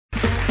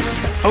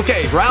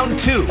Okay, round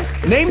two.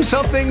 Name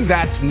something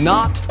that's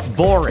not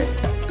boring.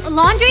 A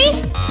laundry?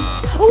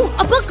 Ooh,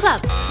 a book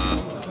club.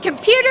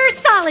 Computer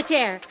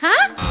solitaire,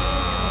 huh?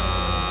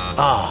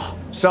 Ah,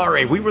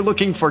 sorry, we were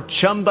looking for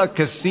Chumba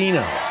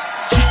Casino.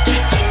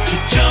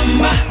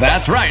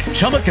 That's right,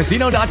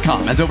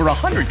 ChumbaCasino.com has over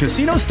 100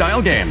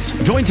 casino-style games.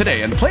 Join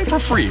today and play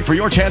for free for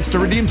your chance to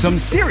redeem some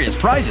serious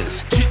prizes.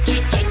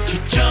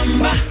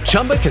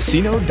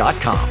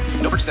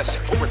 ChumbaCasino.com. No purchase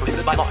necessary. Void where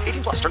prohibited by law.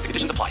 18+ terms and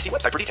conditions apply. See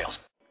website for details.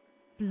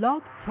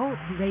 Blog Talk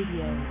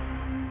Radio.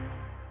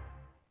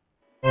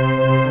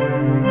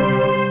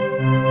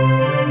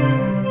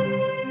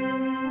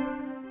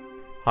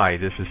 Hi,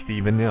 this is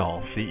Stephen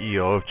Nill,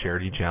 CEO of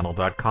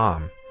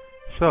CharityChannel.com.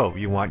 So,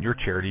 you want your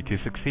charity to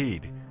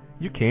succeed.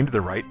 You came to the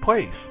right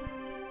place.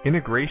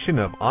 Integration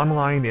of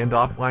online and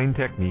offline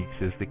techniques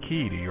is the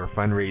key to your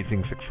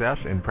fundraising success,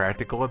 and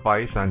practical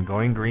advice on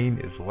going green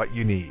is what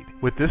you need.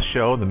 With this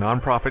show, The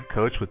Nonprofit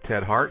Coach with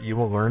Ted Hart, you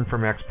will learn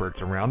from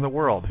experts around the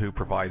world who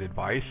provide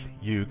advice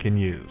you can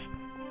use.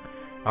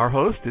 Our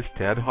host is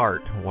Ted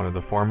Hart, one of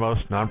the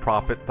foremost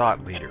nonprofit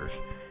thought leaders.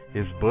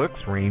 His books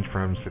range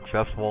from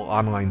successful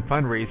online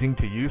fundraising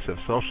to use of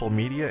social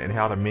media and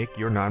how to make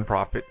your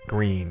nonprofit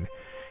green.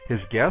 His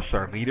guests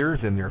are leaders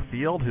in their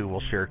field who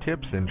will share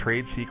tips and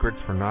trade secrets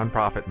for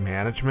nonprofit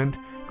management,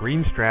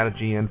 green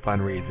strategy, and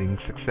fundraising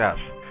success.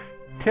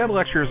 Ted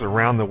lectures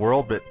around the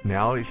world, but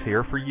now he's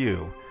here for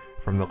you.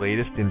 From the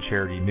latest in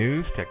charity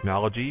news,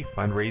 technology,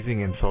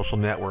 fundraising, and social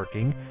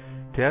networking,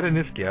 Ted and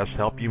his guests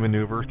help you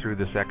maneuver through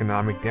this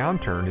economic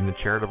downturn in the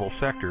charitable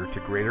sector to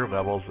greater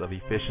levels of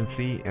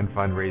efficiency and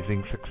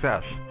fundraising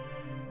success.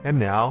 And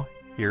now,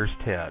 here's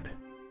Ted.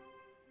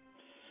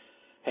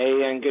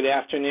 Hey, and good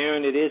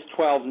afternoon. It is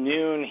 12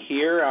 noon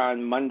here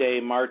on Monday,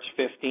 March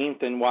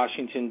 15th in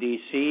Washington,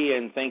 D.C.,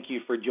 and thank you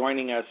for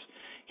joining us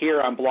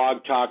here on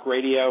Blog Talk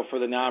Radio for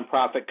the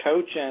Nonprofit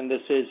Coach, and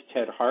this is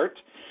Ted Hart.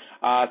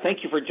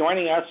 Thank you for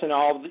joining us, and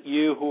all of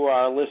you who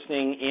are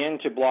listening in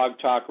to Blog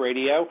Talk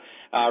Radio.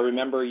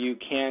 Remember, you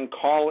can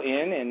call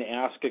in and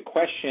ask a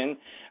question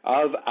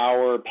of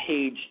our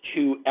Page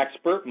 2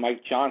 expert,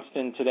 Mike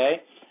Johnston,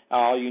 today.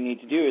 All you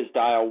need to do is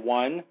dial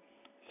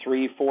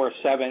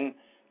 1-347-324-3080.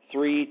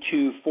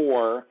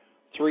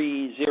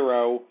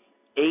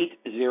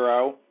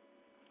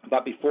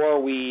 But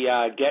before we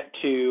get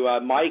to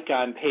Mike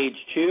on Page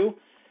 2,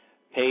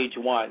 Page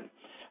 1.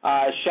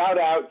 Shout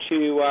out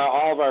to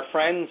all of our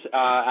friends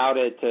out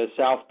at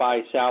South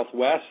by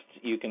Southwest.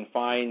 You can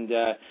find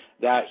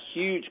that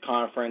huge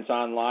conference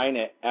online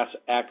at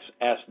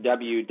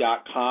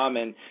sxsw.com.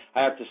 And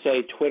I have to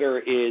say, Twitter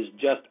is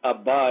just a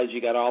buzz.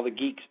 You got all the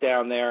geeks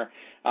down there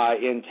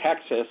in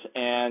Texas,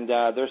 and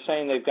they're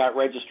saying they've got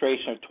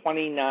registration of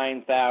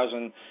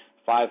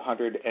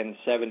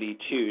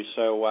 29,572.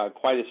 So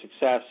quite a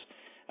success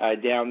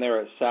down there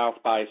at South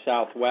by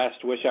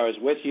Southwest. Wish I was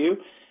with you.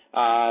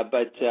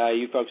 But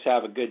you folks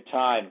have a good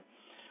time.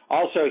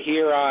 Also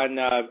here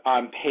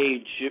on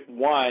Page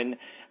 1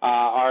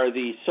 are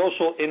the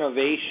Social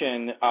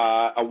Innovation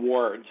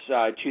Awards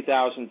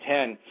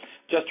 2010.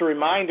 Just a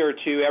reminder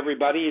to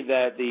everybody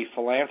that the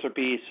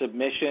philanthropy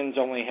submissions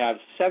only have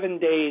 7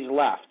 days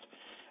left.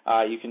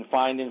 You can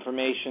find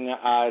information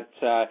at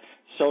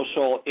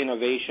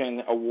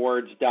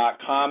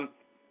socialinnovationawards.com,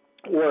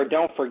 or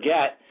don't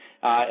forget,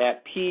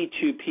 at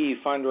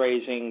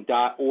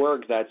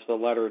p2pfundraising.org. That's the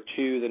letter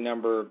 2, the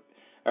number,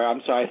 or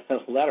I'm sorry, the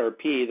letter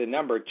P, the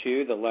number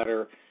 2, the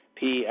letter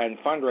P, and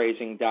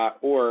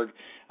fundraising.org.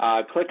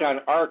 Click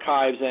on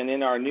archives, and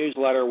in our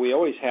newsletter, we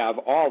always have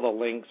all the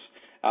links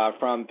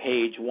from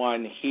Page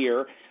 1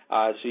 here.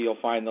 So you'll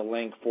find the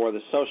link for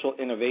the Social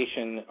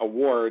Innovation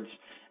Awards,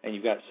 and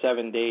you've got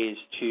 7 days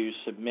to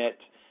submit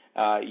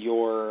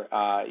your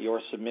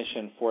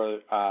submission for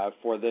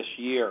this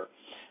year.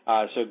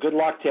 So good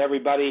luck to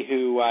everybody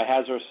who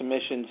has their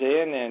submissions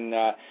in, and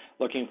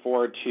looking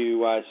forward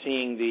to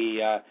seeing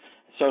the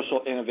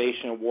Social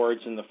Innovation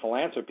Awards in the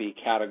philanthropy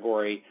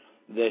category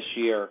this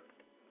year.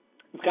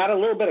 We've got a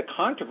little bit of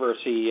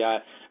controversy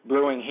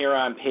brewing here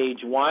on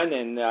Page 1,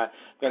 and I'm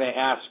going to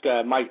ask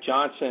Mike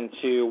Johnston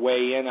to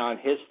weigh in on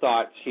his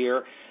thoughts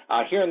here.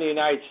 Here in the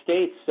United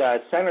States,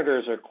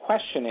 senators are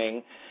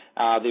questioning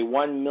the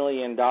 $1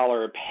 million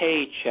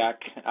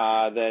paycheck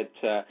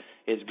that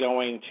is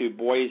going to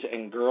Boys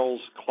and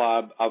Girls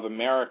Club of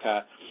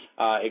America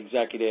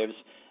executives.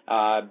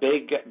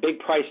 Big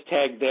price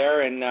tag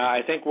there, and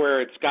I think where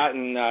it's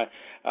gotten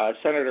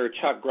Senator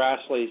Chuck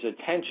Grassley's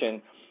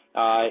attention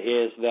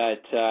is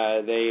that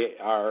they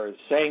are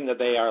saying that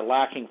they are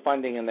lacking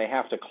funding and they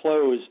have to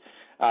close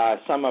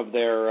some of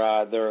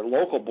their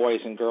local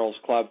Boys and Girls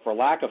Club for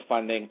lack of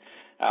funding.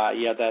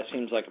 Yeah, that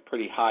seems like a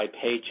pretty high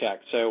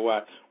paycheck.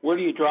 So where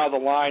do you draw the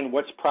line?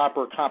 What's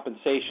proper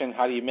compensation?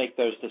 How do you make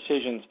those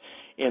decisions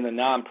in the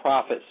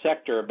nonprofit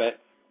sector? But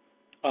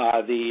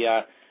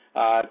the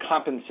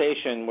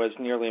compensation was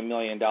nearly $1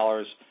 million,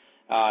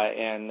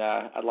 and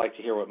I'd like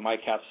to hear what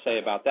Mike has to say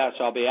about that.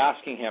 So I'll be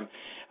asking him.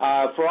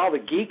 For all the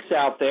geeks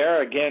out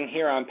there, again,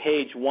 here on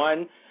Page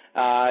 1,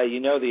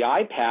 the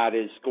iPad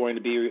is going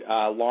to be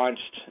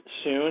launched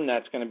soon.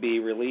 That's going to be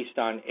released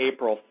on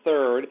April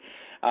 3rd.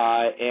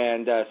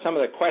 And some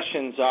of the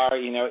questions are,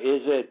 is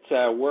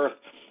it worth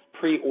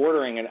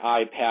pre-ordering an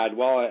iPad?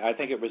 Well, I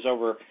think it was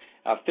over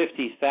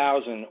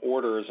 50,000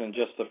 orders in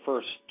just the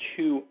first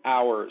 2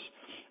 hours.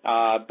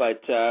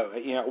 But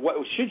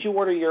should you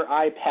order your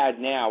iPad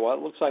now? Well,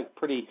 it looks like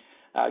pretty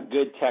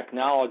good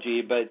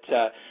technology, but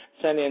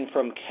sent in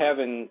from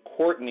Kevin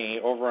Courtney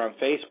over on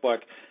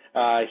Facebook.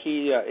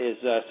 He is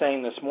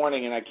saying this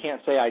morning, and I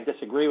can't say I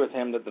disagree with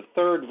him, that the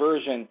third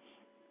version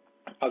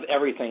of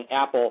everything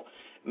Apple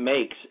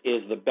makes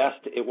is the best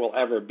it will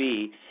ever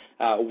be.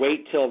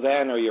 Wait till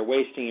then or you're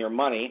wasting your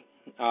money.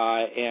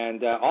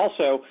 And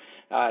also,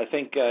 I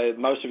think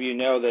most of you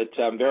know that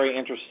I'm very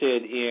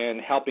interested in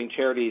helping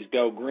charities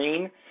go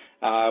green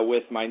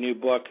with my new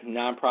book,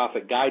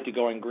 Nonprofit Guide to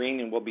Going Green,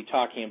 and we'll be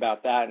talking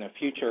about that in a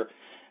future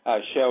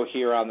show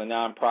here on the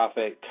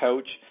Nonprofit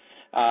Coach.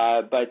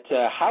 But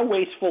how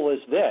wasteful is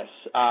this?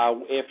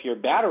 If your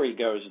battery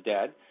goes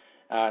dead,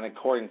 and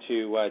according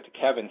to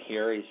Kevin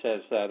here, he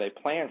says they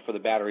plan for the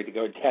battery to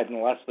go dead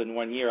in less than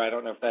 1 year. I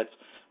don't know if that's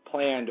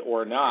planned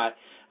or not.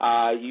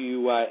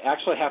 You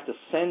actually have to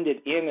send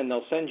it in, and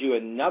they'll send you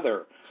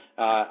another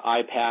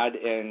iPad,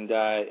 and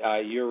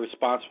you're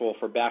responsible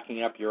for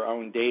backing up your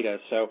own data.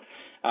 So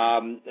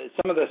some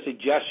of the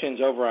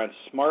suggestions over on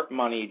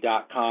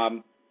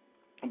smartmoney.com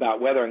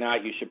about whether or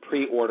not you should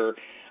pre-order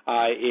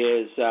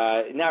is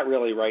not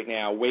really right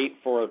now. Wait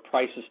for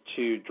prices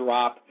to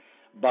drop,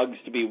 bugs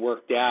to be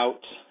worked out,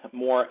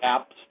 more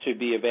apps to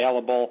be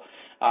available.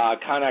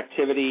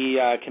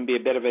 Connectivity can be a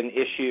bit of an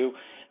issue.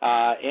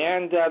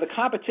 And the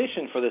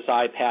competition for this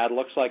iPad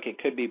looks like it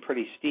could be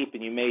pretty steep,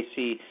 and you may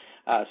see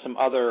some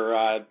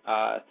other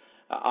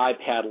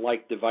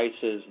iPad-like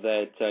devices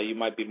that you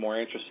might be more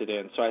interested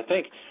in. So I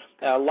think,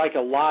 like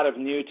a lot of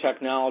new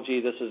technology,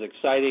 this is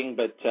exciting,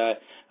 but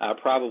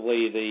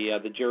probably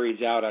the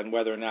jury's out on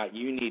whether or not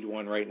you need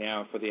one right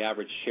now. For the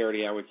average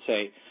charity, I would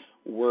say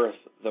worth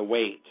the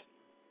wait.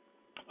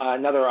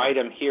 Another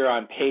item here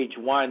on page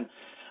 1,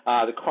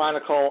 the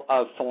Chronicle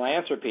of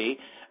Philanthropy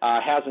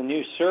has a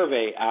new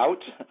survey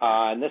out,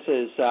 and this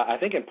is, I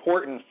think,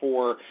 important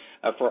for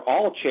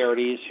all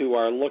charities who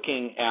are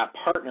looking at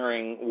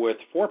partnering with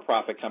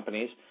for-profit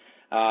companies.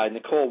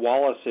 Nicole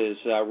Wallace is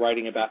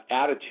writing about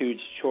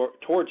attitudes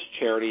towards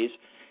charities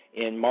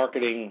in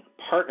marketing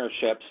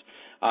partnerships,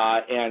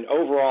 and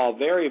overall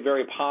very,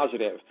 very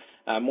positive.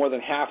 More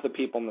than half the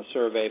people in the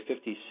survey,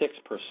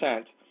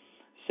 56%,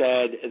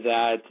 said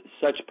that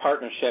such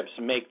partnerships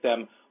make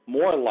them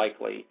more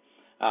likely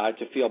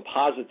to feel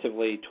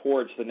positively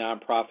towards the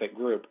nonprofit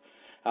group.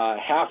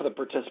 Half of the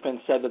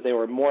participants said that they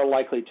were more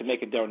likely to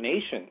make a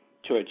donation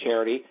to a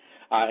charity,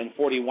 and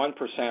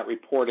 41%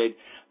 reported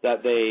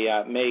that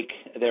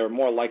they're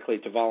more likely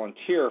to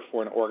volunteer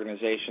for an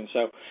organization.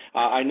 So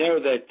I know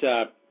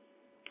that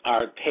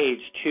our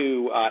page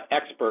 2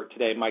 expert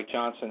today, Mike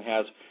Johnston,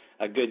 has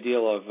a good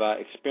deal of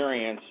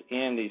experience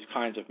in these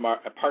kinds of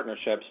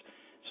partnerships,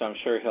 so I'm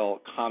sure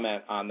he'll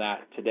comment on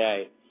that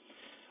today.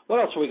 What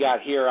else we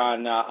got here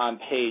on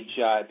page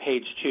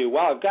 2?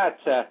 Well, I've got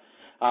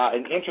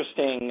an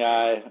interesting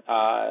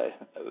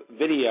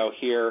video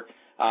here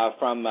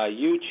from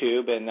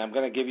YouTube, and I'm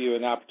going to give you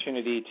an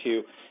opportunity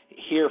to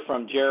hear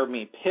from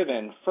Jeremy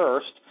Piven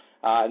first,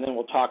 and then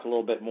we'll talk a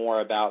little bit more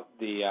about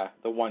the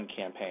One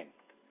campaign.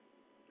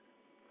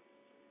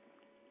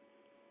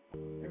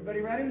 Everybody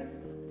ready?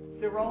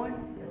 Still rolling?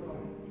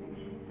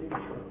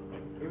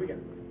 Here we go.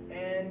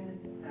 And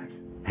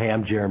action. Hey,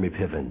 I'm Jeremy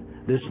Piven.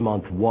 This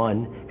month,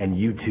 One and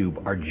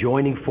YouTube are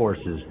joining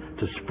forces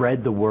to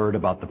spread the word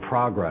about the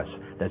progress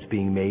that's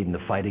being made in the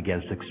fight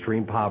against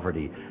extreme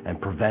poverty and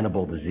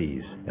preventable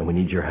disease, and we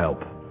need your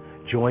help.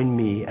 Join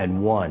me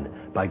and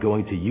One by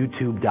going to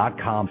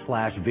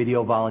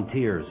youtube.com/video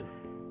volunteers.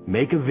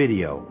 Make a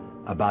video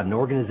about an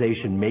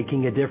organization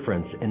making a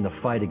difference in the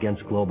fight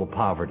against global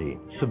poverty.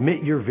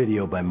 Submit your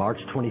video by March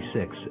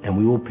 26th, and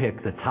we will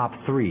pick the top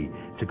 3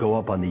 to go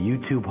up on the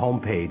YouTube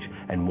homepage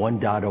and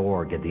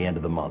one.org at the end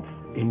of the month.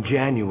 In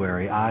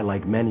January, I,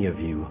 like many of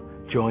you,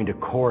 joined a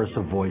chorus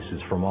of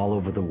voices from all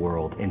over the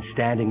world in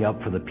standing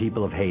up for the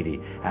people of Haiti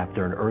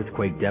after an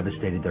earthquake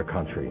devastated their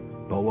country.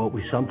 But what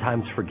we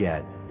sometimes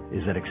forget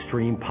is that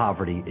extreme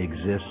poverty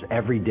exists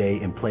every day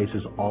in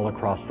places all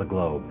across the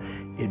globe.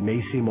 It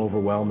may seem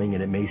overwhelming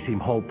and it may seem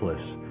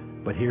hopeless,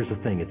 but here's the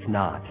thing, it's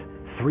not.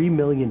 3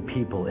 million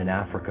people in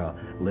Africa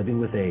living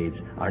with AIDS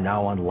are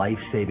now on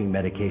life-saving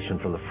medication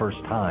for the first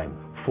time.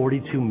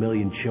 42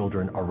 million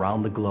children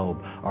around the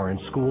globe are in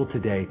school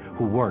today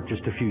who weren't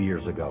just a few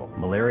years ago.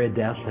 Malaria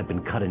deaths have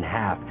been cut in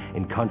half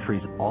in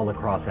countries all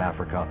across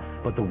Africa,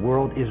 but the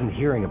world isn't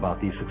hearing about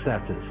these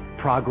successes.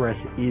 Progress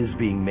is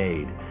being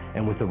made,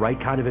 and with the right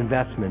kind of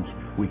investments,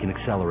 we can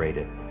accelerate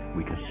it.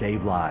 We can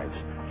save lives,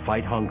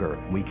 fight hunger,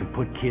 we can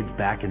put kids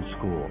back in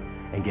school,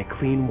 and get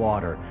clean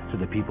water to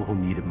the people who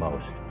need it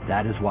most.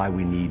 That is why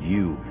we need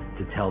you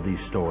to tell these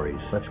stories.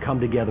 Let's come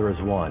together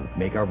as one,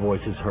 make our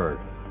voices heard.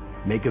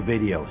 Make a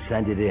video,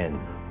 send it in.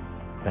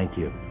 Thank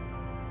you.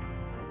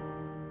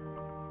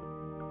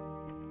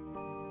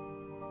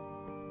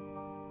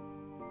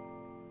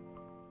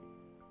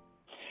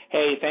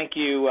 Hey, thank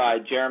you,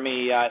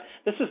 Jeremy.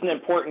 This is an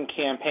important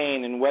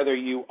campaign, and whether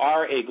you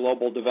are a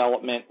global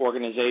development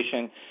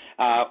organization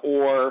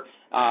or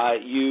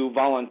you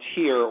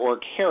volunteer or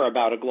care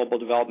about a global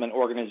development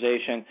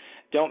organization,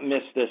 don't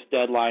miss this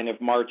deadline of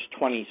March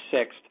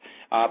 26th.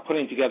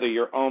 Putting together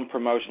your own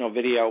promotional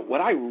video. What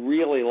I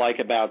really like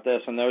about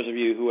this, and those of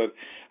you who have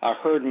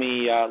heard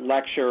me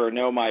lecture or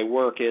know my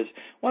work, is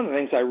one of the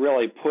things I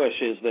really push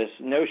is this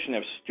notion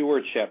of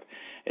stewardship.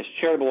 As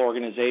charitable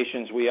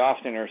organizations, we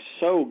often are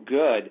so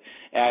good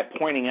at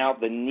pointing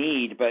out the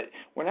need, but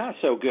we're not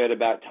so good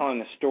about telling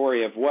the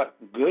story of what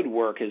good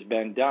work has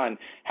been done,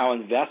 how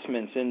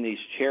investments in these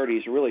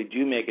charities really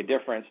do make a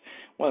difference.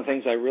 One of the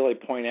things I really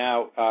point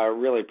out,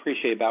 really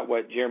appreciate about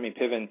what Jeremy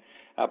Piven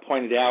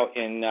pointed out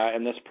in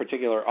this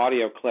particular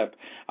audio clip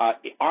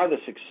are the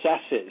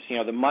successes,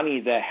 the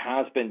money that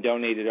has been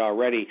donated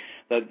already,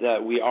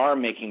 that we are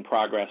making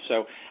progress.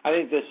 So I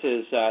think this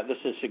is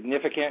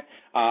significant.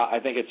 I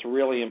think it's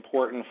really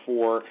important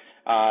for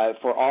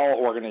all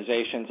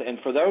organizations, and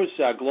for those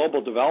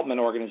global development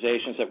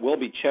organizations that will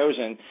be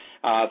chosen,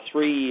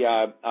 three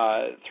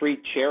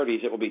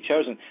charities that will be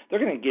chosen, they're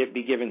going to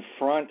be given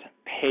front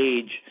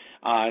page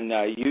on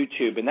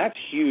YouTube, and that's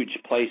huge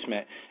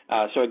placement.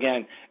 So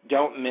again,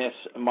 don't miss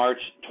March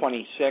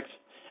 26th,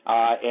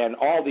 and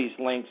all these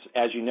links,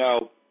 as you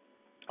know,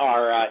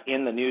 are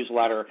in the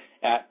newsletter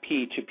at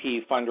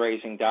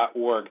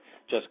p2pfundraising.org.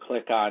 Just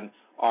click on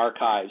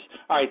archives.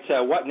 All right,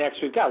 so what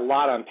next? We've got a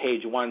lot on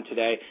page 1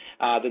 today.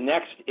 The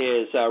next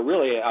is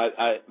really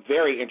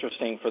very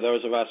interesting for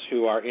those of us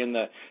who are in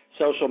the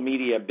social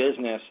media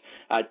business.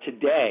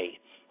 Today,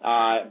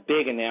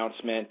 big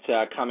announcement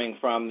coming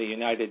from the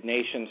United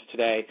Nations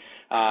today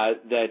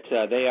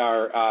that they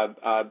are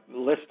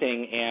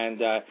listing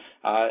and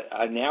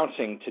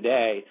announcing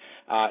today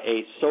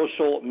a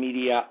social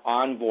media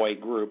envoy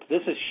group.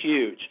 This is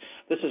huge.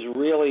 This is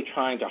really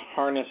trying to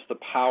harness the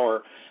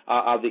power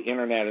of the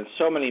Internet, and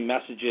so many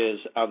messages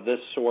of this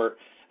sort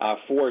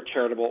for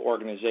charitable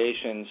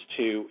organizations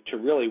to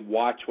really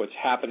watch what's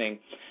happening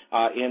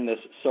in this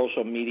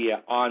social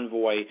media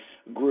envoy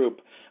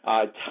group.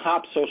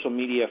 Top social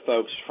media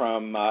folks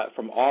from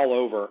all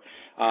over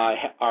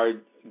are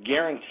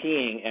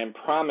guaranteeing and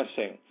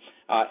promising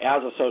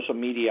as a social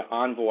media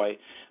envoy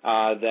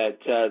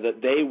that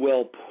they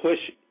will push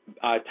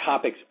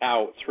topics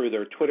out through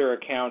their Twitter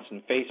accounts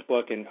and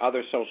Facebook and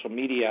other social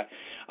media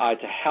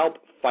to help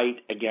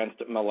fight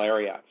against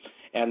malaria.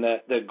 And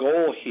the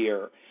goal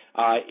here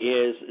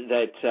is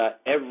that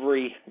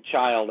every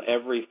child,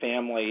 every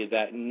family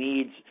that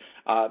needs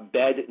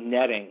bed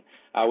netting,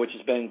 which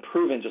has been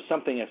proven just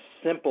something as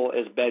simple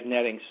as bed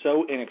netting,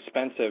 so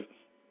inexpensive,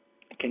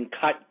 can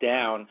cut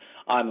down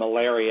on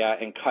malaria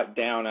and cut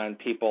down on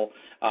people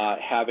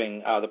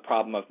having the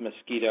problem of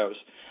mosquitoes,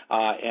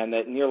 and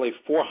that nearly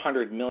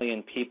 400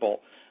 million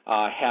people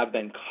have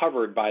been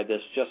covered by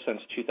this just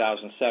since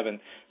 2007.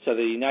 So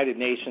the United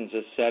Nations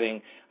is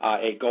setting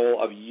a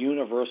goal of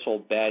universal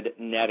bed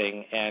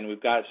netting, and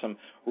we've got some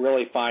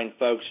really fine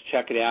folks.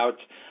 Check it out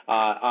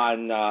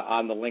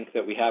on the link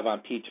that we have on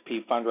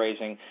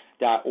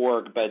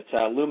p2pfundraising.org. But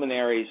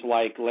luminaries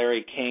like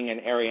Larry King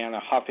and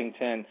Arianna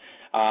Huffington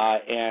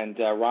and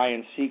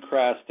Ryan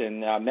Seacrest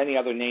and many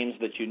other names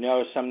that you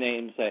know, some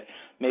names that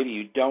maybe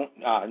you don't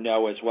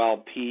know as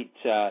well, Pete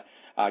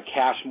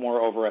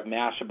Cashmore over at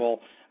Mashable,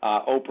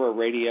 Oprah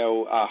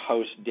radio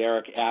host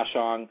Derek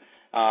Ashong.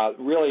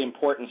 Really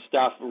important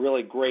stuff,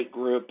 really great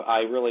group.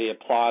 I really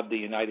applaud the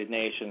United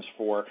Nations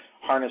for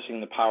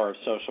harnessing the power of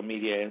social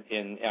media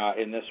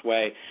in this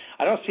way.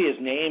 I don't see his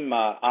name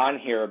on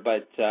here,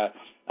 but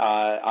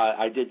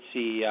I did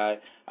see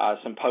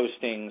some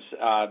postings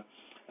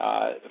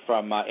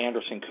from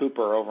Anderson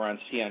Cooper over on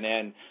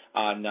CNN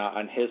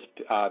on his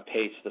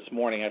page this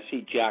morning. I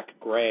see Jack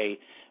Gray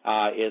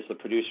is the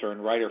producer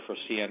and writer for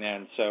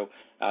CNN, so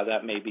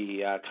that may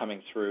be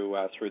coming through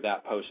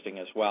that posting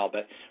as well.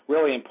 But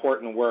really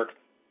important work.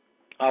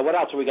 What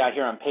else have we got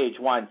here on page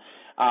 1?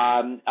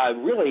 A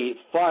really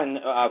fun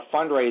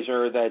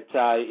fundraiser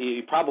that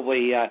you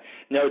probably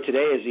know today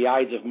is the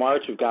Ides of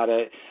March. We've got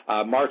a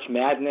March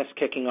Madness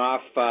kicking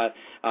off for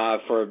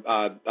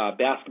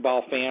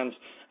basketball fans.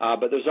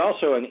 But there's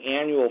also an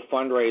annual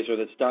fundraiser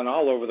that's done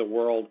all over the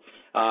world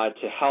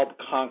to help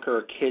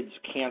conquer kids'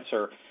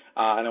 cancer.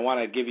 And I want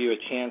to give you a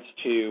chance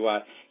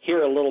to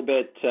hear a little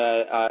bit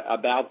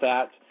about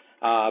that,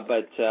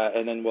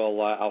 and then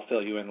I'll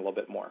fill you in a little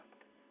bit more.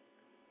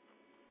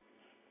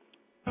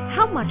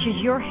 How much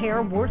is your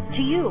hair worth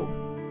to you?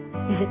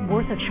 Is it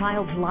worth a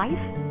child's life?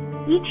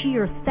 Each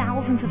year,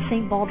 thousands of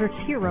St. Baldrick's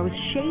heroes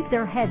shave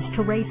their heads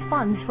to raise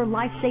funds for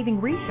life-saving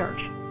research.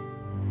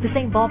 The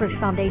St. Baldrick's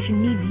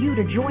Foundation needs you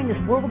to join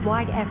this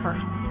worldwide effort.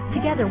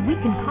 Together, we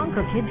can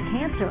conquer kids'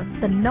 cancer,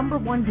 the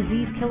 #1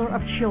 disease killer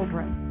of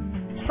children.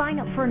 Sign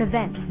up for an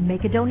event,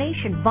 make a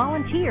donation,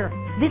 volunteer.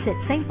 Visit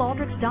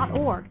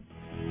stbaldricks.org.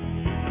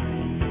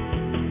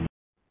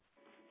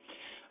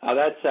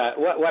 That's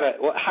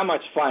how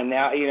much fun.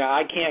 Now,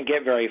 I can't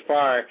get very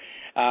far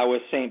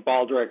with St.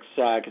 Baldrick's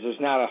because there's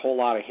not a whole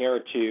lot of hair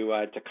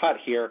to cut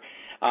here.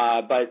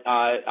 But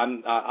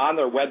I'm on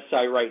their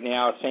website right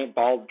now,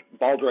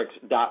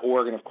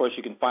 stbaldrick's.org, and of course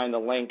you can find the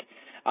link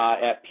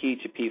at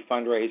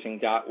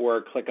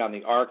p2pfundraising.org. Click on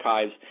the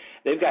archives.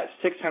 They've got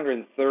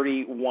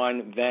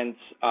 631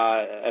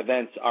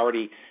 events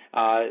already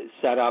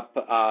set up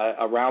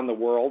around the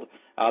world.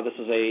 This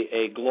is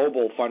a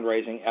global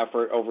fundraising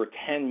effort, over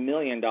 $10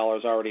 million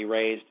already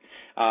raised.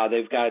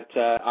 They've got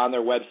on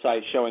their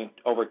website showing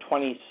over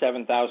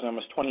 27,000,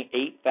 almost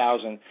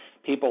 28,000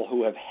 people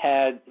who have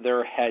had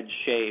their heads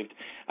shaved,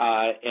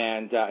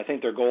 and I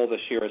think their goal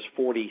this year is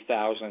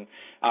 40,000.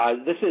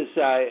 This is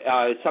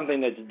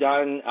something that's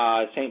done.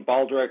 St.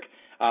 Baldrick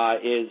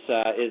is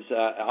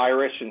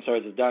Irish, and so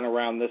it's done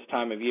around this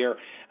time of year.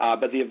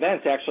 But the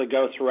events actually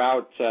go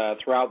throughout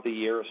the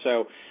year.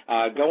 So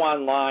go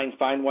online,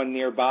 find one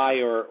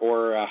nearby,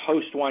 or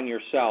host one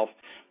yourself.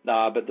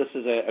 But this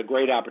is a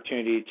great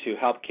opportunity to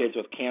help kids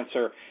with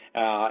cancer,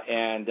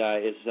 and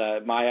is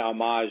my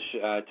homage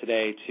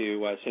today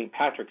to St.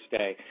 Patrick's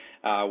Day,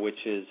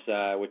 which is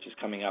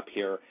coming up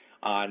here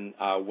on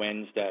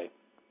Wednesday.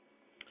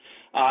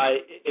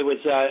 It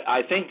was,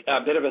 I think, a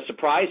bit of a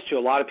surprise to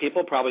a lot of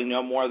people, probably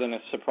no more than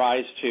a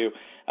surprise to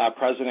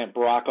President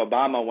Barack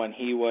Obama when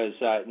he was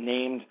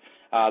named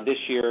this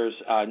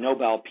year's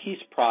Nobel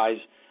Peace Prize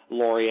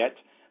laureate.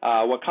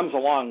 What comes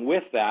along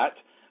with that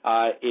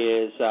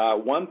is a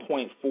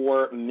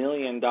 $1.4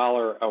 million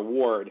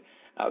award.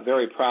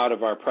 Very proud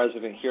of our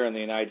president here in the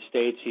United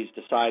States. He's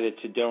decided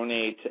to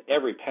donate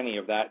every penny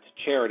of that to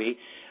charity,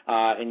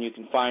 and you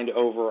can find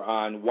over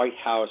on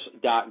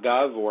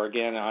whitehouse.gov or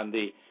again on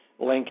the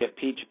link at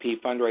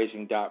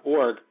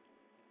p2pfundraising.org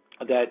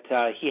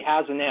that he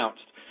has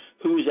announced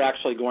who's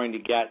actually going to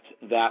get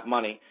that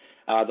money.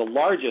 The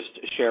largest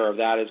share of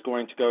that is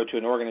going to go to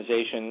an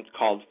organization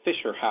called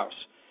Fisher House.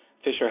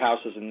 Fisher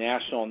House is a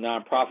national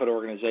nonprofit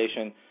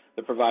organization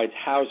that provides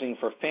housing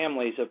for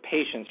families of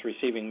patients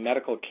receiving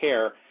medical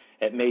care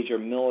at major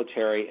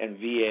military and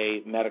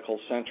VA medical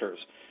centers.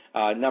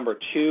 Number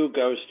 2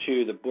 goes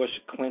to the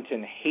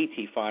Bush-Clinton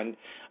Haiti Fund,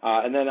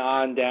 and then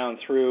on down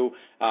through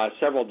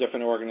several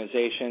different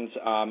organizations.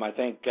 I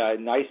think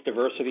nice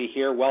diversity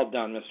here. Well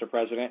done, Mr.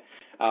 President.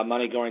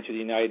 Money going to the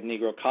United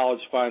Negro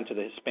College Fund, to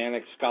the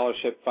Hispanic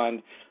Scholarship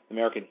Fund, the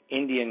American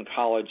Indian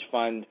College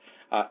Fund,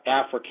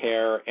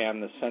 Africare,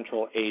 and the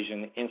Central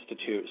Asian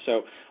Institute.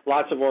 So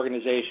lots of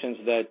organizations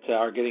that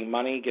are getting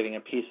money, getting a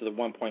piece of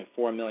the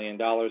 $1.4 million.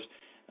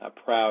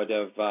 Proud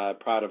of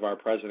our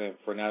president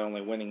for not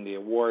only winning the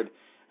award,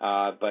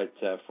 but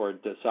for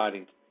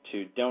deciding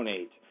to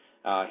donate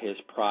his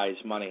prize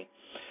money.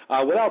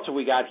 What else have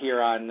we got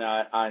here on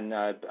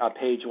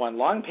page 1?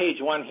 Long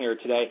page 1 here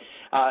today.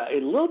 A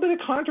little bit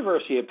of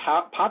controversy. It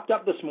popped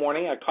up this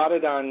morning. I caught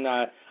it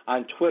on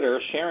Twitter.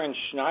 Sharon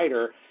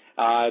Schneider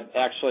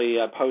actually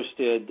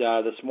posted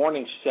this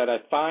morning. She said, "I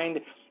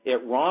find it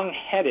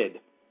wrong-headed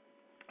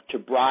to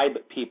bribe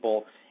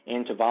people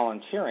into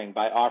volunteering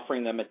by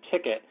offering them a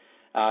ticket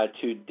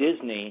to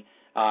Disney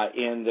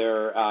in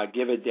their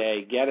Give a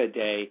Day, Get a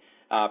Day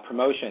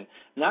promotion."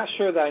 Not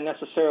sure that I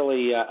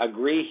necessarily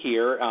agree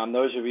here.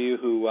 Those of you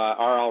who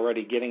are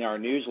already getting our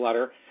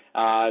newsletter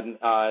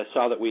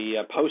saw that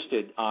we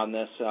posted on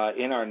this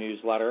in our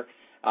newsletter,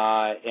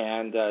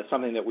 and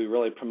something that we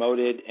really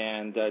promoted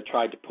and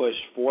tried to push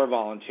for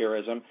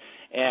volunteerism.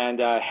 And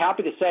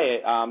happy to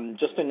say,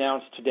 just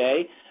announced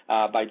today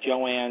by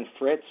Joanne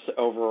Fritz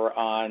over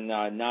on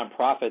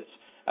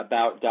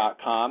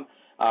nonprofitsabout.com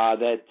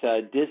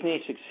that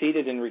Disney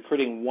succeeded in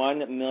recruiting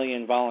 1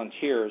 million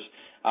volunteers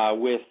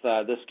with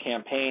this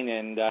campaign.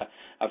 And,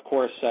 of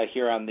course,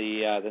 here on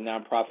the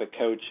Nonprofit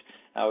Coach,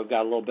 we've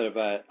got a little bit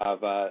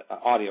of a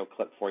audio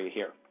clip for you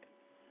here.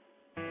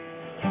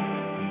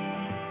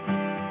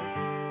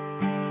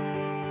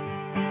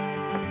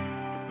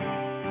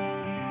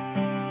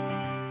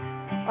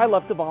 I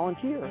love to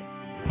volunteer.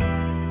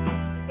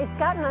 It's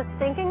gotten us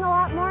thinking a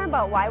lot more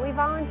about why we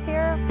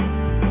volunteer.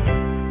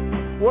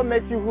 What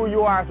makes you who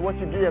you are is what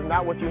you give,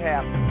 not what you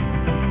have.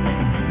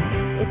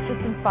 It's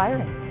just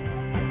inspiring.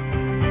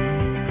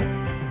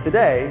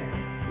 Today,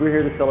 we're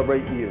here to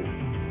celebrate you.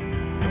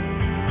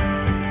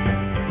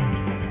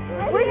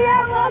 We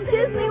love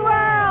Disney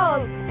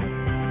World!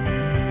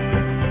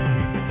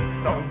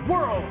 The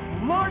world's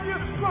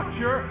largest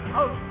structure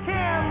of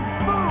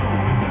canned food!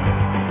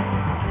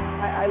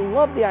 I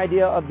love the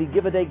idea of the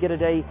Give a Day, Get a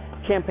Day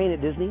campaign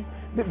at Disney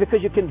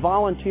because you can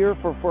volunteer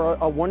for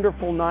a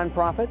wonderful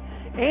nonprofit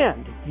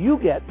and you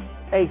get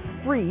a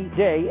free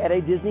day at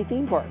a Disney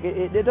theme park.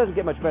 It doesn't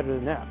get much better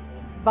than that.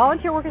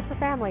 Volunteer work is for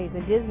families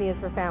and Disney is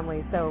for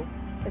families, so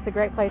it's a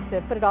great place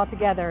to put it all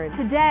together.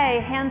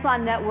 Today, Hands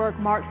On Network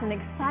marks an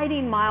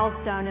exciting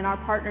milestone in our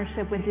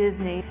partnership with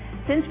Disney.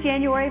 Since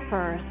January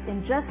 1st,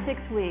 in just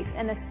 6 weeks,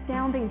 an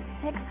astounding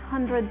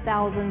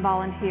 600,000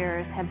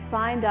 volunteers have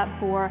signed up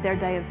for their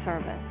day of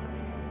service.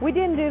 We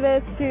didn't do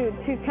this to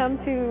come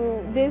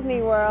to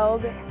Disney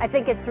World. I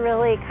think it's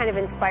really kind of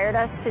inspired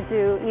us to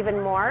do even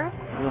more.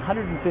 There's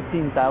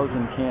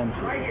 115,000 cans,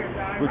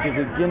 which is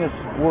a Guinness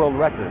World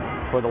Record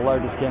for the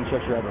largest can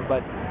structure ever.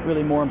 But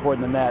really more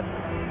important than that,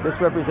 This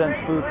represents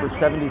food for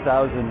 70,000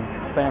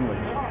 families.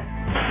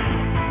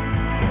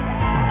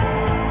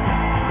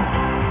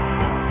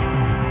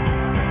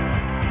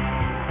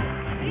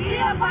 Be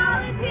a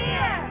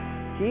volunteer!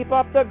 Keep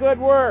up the good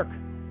work.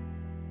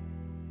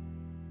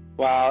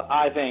 Well,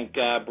 I think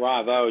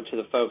bravo to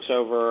the folks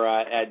over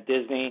at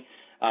Disney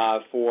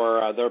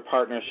for their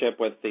partnership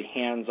with the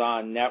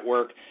Hands-On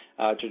Network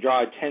to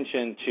draw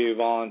attention to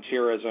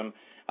volunteerism.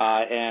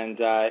 Hey,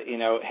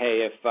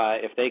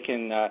 if they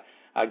can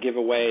give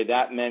away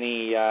that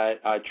many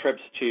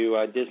trips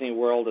to Disney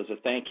World as a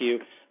thank you,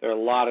 there are a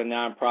lot of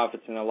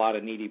nonprofits and a lot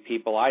of needy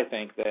people, I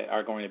think, that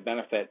are going to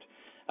benefit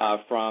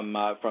from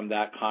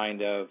that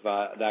kind of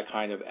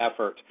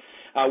effort.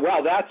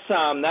 Well,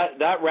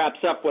 that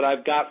wraps up what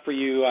I've got for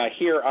you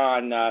here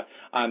on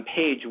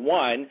page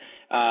one.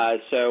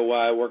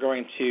 So we're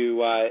going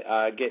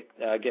to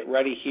get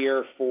ready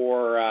here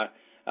for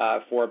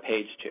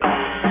page two.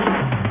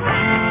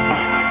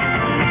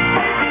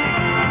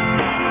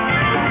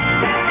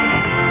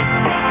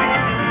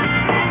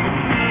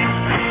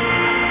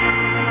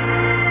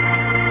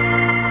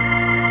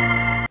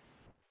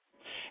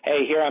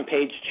 Hey, here on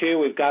page two,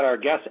 we've got our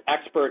guest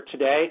expert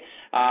today,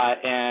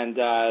 and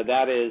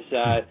that is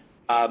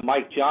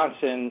Mike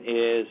Johnston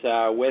is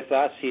with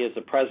us. He is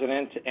the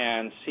president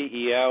and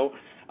CEO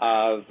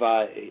of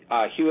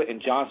Hewitt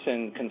and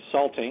Johnston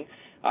Consulting.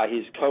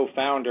 He's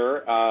co-founder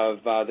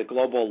of the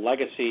Global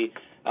Legacy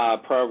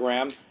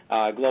Program,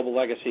 Global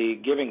Legacy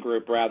Giving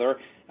Group, rather,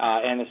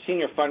 and a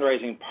senior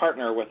fundraising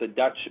partner with a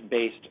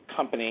Dutch-based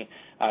company,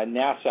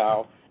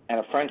 Nassau, and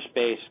a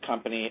French-based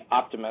company,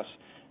 Optimus.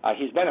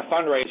 He's been a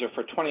fundraiser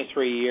for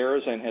 23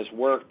 years and has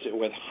worked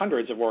with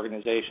hundreds of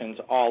organizations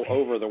all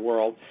over the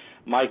world.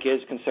 Mike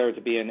is considered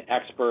to be an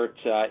expert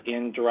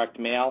in direct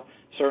mail,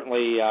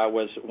 certainly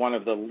was one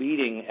of the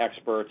leading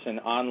experts in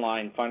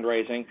online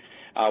fundraising.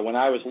 When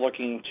I was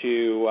looking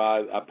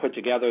to put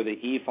together the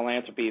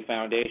Ephilanthropy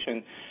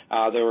Foundation,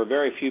 there were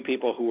very few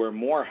people who were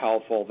more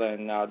helpful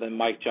than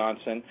Mike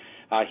Johnston.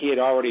 He had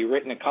already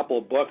written a couple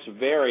of books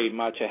very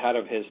much ahead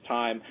of his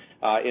time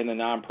in the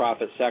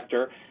nonprofit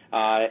sector.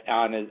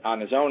 On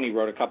his own, he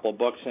wrote a couple of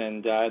books,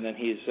 and then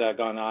he's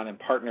gone on and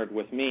partnered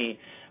with me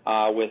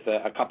with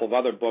a couple of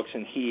other books,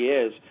 and he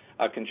is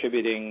a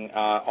contributing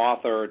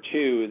author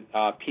to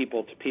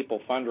People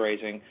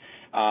Fundraising,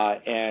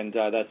 and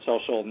that's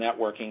social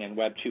networking and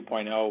Web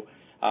 2.0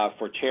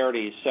 for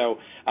charities. So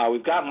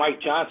we've got Mike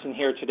Johnston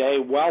here today,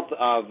 wealth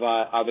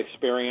of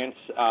experience,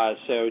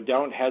 so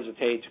don't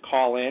hesitate to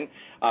call in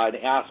and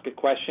ask a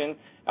question.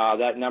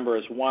 That number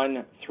is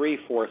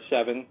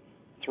 1-347-324-3080.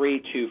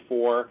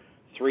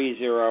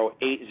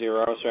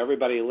 So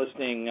everybody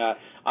listening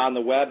on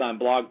the web, on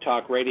Blog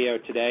Talk Radio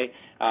today,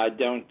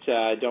 don't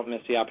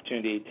miss the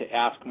opportunity to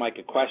ask Mike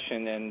a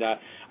question. And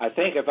I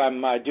think if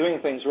I'm doing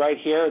things right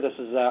here, this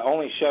is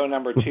only show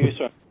number 2,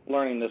 so I'm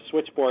learning the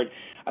switchboard.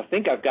 I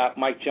think I've got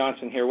Mike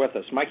Johnston here with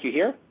us. Mike, you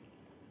here?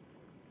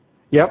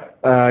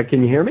 Yep.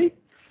 Can you hear me?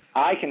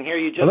 I can hear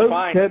you just Hello,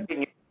 fine. Ted.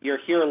 You're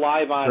here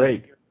live on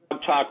Great.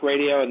 Blog Talk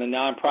Radio and the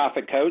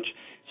Nonprofit Coach.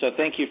 So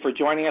thank you for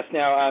joining us.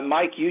 Now,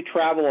 Mike, you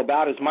travel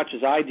about as much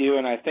as I do,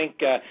 and I think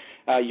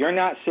you're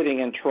not sitting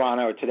in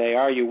Toronto today,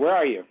 are you? Where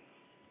are you?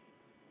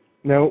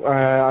 No,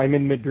 I'm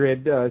in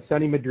Madrid,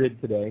 sunny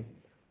Madrid today,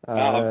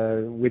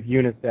 with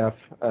UNICEF,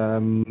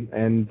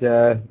 and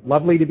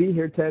lovely to be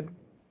here, Ted.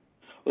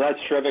 Well,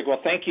 that's terrific.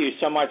 Well, thank you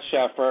so much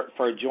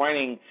for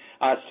joining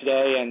us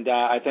today, and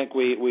I think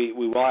we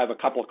will have a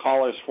couple of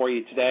callers for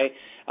you today.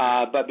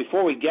 But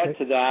before we get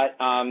to that,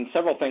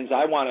 several things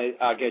I want to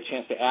get a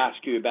chance to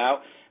ask you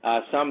about,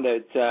 some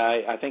that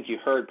I think you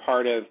heard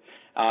part of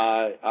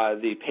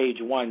the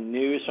page one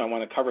news, so I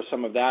want to cover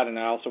some of that, and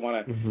I also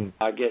want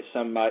to get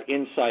some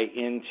insight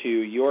into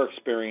your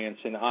experience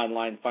in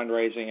online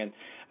fundraising and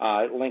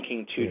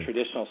linking to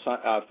traditional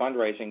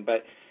fundraising.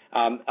 But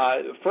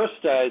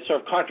first,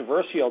 sort of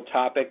controversial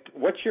topic,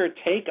 what's your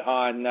take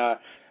on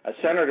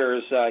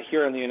senators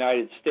here in the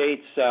United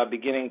States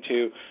beginning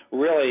to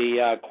really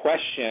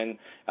question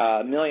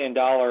 $1 million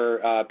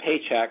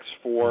paychecks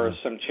for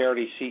some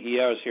charity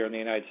CEOs here in the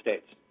United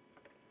States?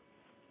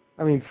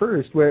 I mean,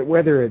 first,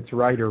 whether it's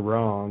right or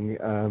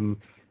wrong,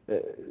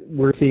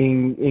 we're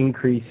seeing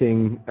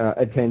increasing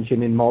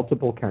attention in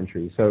multiple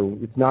countries. So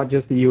it's not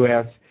just the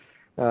U.S.,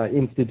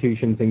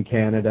 institutions in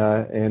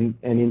Canada and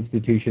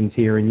institutions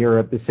here in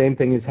Europe. The same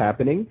thing is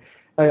happening.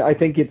 I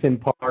think it's in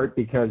part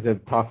because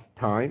of tough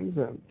times.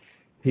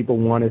 People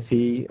want to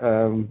see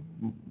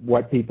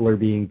what people are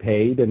being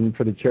paid, and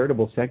for the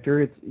charitable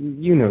sector, it's,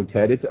 you know,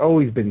 Ted, it's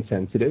always been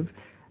sensitive,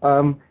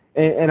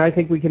 and I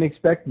think we can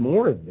expect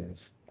more of this.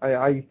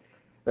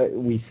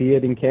 We see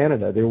it in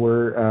Canada. There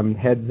were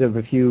heads of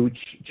a few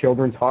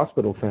children's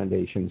hospital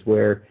foundations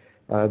where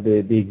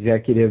the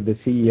executive, the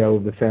CEO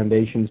of the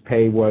foundation's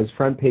pay was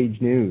front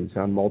page news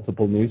on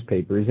multiple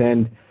newspapers,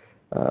 and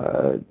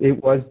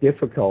it was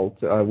difficult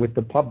with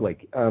the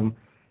public.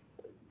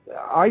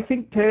 I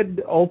think,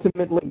 Ted,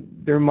 ultimately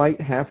there might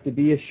have to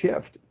be a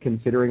shift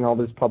considering all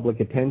this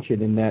public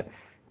attention, in that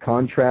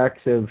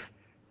contracts of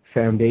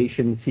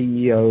foundation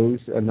CEOs,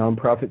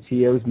 nonprofit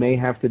CEOs may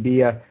have to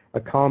be a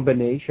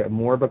combination,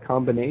 more of a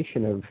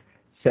combination of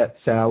set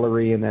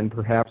salary and then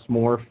perhaps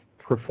more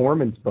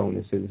performance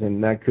bonuses,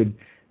 and that could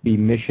be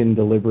mission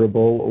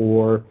deliverable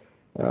or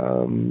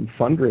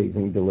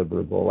fundraising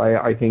deliverable.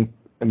 I think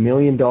 $1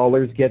 million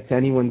gets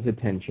anyone's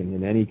attention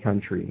in any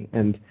country,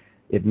 and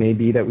it may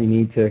be that we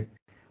need to,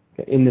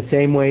 in the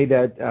same way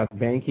that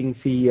banking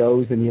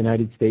CEOs in the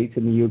United States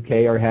and the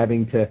UK are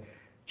having to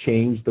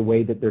change the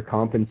way that they're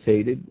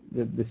compensated,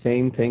 the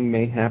same thing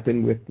may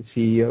happen with the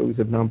CEOs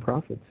of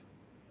nonprofits.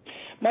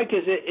 Mike,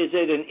 is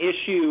it an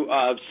issue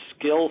of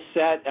skill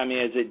set? I mean,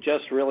 is it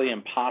just really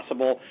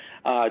impossible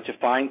to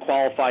find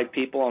qualified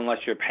people unless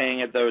you're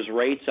paying at those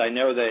rates? I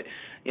know that,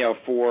 you know,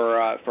 for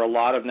a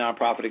lot of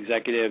nonprofit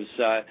executives,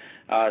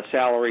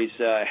 salaries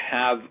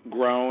have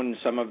grown.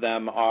 Some of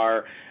them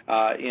are,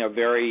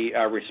 very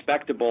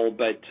respectable,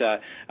 but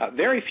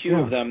very few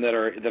of them that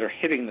are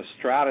hitting the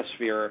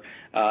stratosphere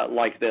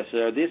like this.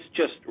 Are these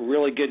just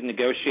really good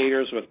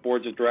negotiators with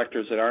boards of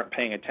directors that aren't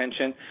paying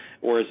attention,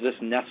 or is this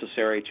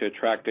necessary to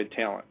attract good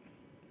talent?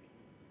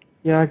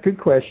 Yeah, good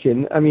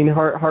question. I mean,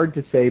 hard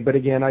to say, but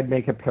again, I'd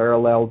make a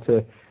parallel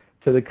to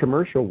the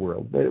commercial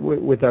world.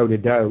 Without a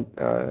doubt,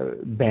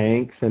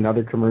 banks and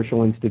other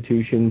commercial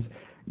institutions,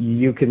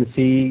 you can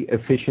see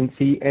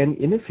efficiency and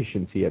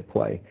inefficiency at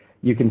play.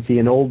 You can see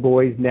an old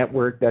boys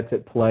network that's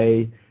at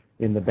play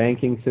in the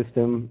banking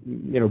system,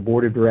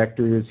 board of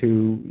directors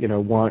who,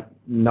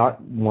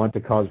 not want to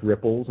cause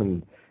ripples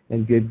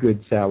and give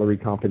good salary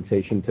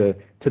compensation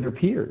to their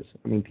peers.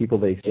 I mean, people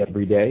they see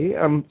every day.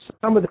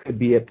 Some of it could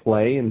be at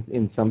play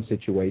in some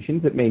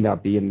situations. It may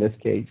not be in this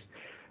case.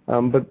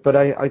 But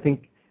I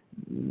think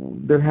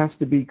there has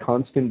to be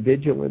constant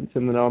vigilance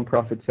in the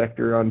nonprofit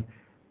sector on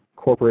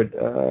corporate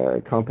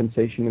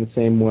compensation in the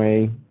same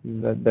way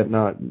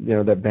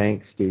that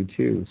banks do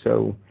too.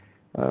 So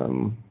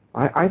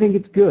I think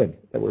it's good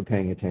that we're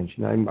paying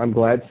attention. I'm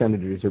glad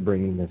senators are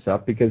bringing this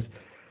up because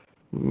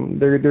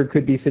there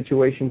could be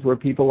situations where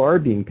people are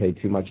being paid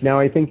too much. Now,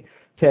 I think,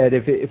 Ted,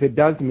 if it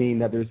does mean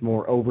that there's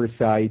more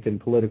oversight and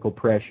political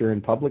pressure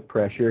and public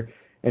pressure,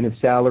 and if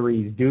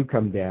salaries do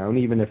come down,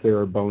 even if there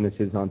are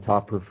bonuses on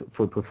top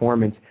for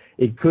performance,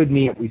 it could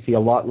mean that we see a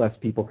lot less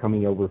people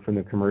coming over from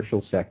the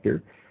commercial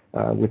sector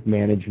with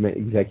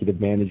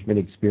executive management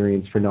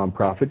experience for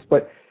nonprofits.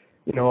 But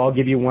I'll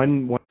give you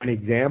one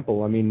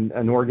example. I mean,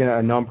 a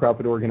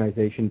nonprofit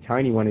organization,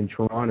 tiny one in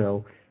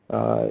Toronto,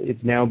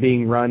 it's now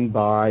being run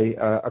by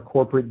a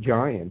corporate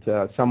giant,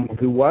 someone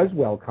who was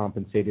well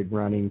compensated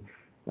running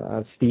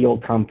steel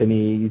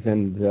companies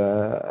and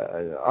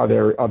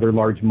other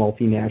large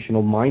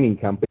multinational mining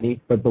company,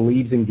 but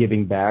believes in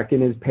giving back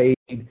and is paid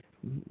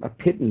a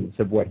pittance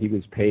of what he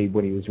was paid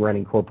when he was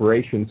running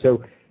corporations.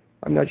 So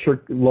I'm not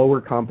sure lower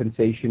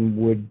compensation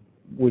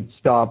would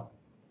stop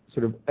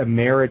sort of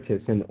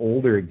emeritus and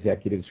older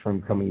executives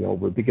from coming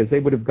over because they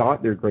would have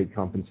got their great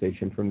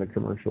compensation from the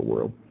commercial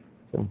world.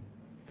 So.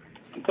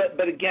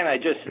 But again,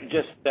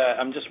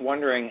 I'm just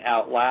wondering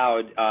out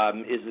loud,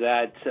 is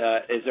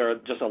there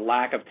just a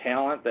lack of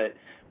talent that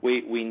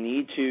we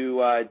need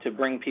to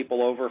bring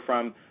people over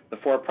from the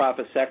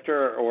for-profit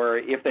sector, or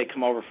if they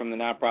come over from the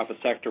nonprofit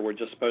sector, we're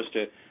just supposed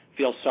to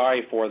feel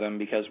sorry for them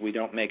because we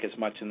don't make as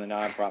much in the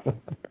nonprofit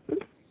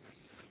sector?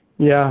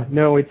 Yeah,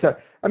 no,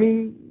 I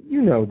mean,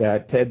 you know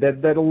that, Ted,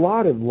 that a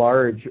lot of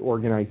large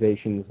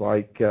organizations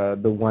like the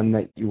one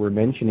that you were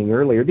mentioning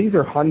earlier, these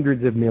are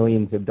hundreds of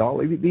millions of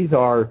dollars. These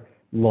are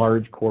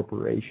large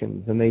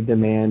corporations, and they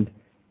demand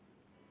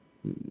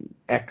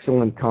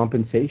excellent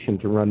compensation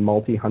to run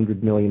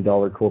multi-$100 million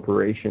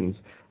corporations.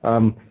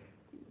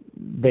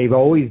 They've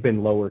always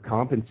been lower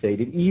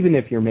compensated. Even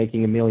if you're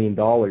making $1 million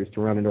to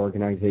run an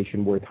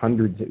organization worth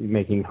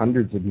making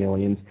hundreds of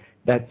millions,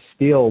 that's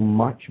still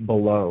much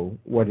below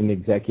what an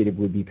executive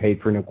would be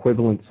paid for an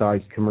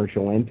equivalent-sized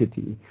commercial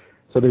entity.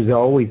 So there's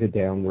always a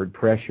downward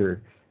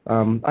pressure.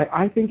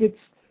 I think it's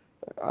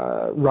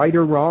right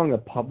or wrong, a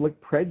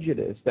public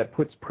prejudice that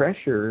puts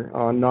pressure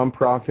on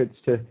nonprofits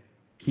to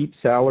keep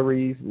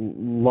salaries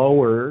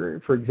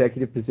lower for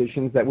executive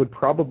positions that would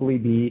probably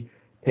be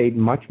paid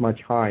much,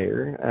 much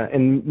higher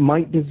and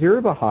might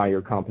deserve a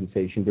higher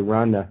compensation to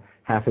run a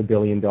 $500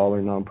 million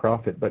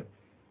nonprofit, but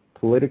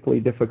politically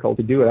difficult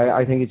to do it.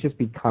 I think it's just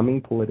becoming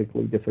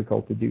politically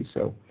difficult to do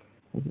so.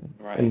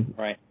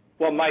 Right.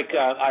 Well, Mike,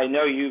 I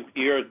know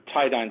you're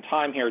tight on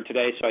time here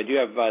today, so I do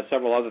have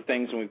several other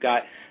things, and we've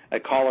got a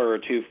caller or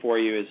two for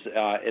you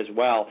as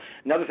well.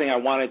 Another thing I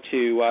wanted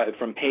to,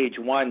 from page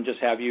one, just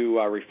have you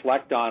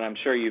reflect on. I'm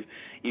sure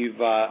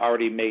you've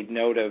already made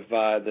note of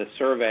the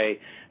survey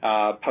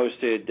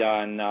posted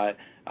on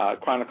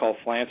Chronicle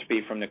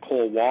Philanthropy from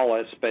Nicole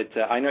Wallace, but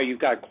I know you've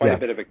got quite a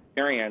bit of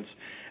experience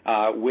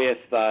with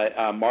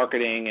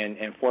marketing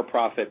and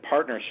for-profit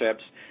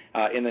partnerships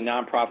in the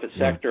nonprofit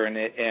sector,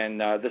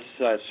 and this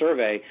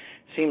survey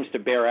seems to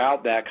bear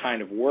out that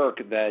kind of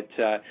work, that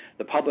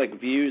the public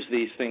views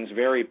these things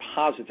very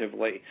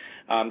positively.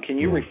 Can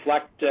you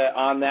reflect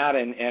on that,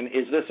 and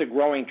is this a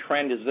growing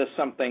trend? Is this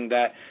something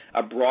that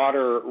a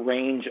broader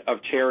range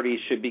of charities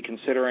should be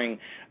considering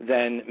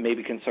than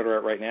maybe consider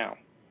it right now?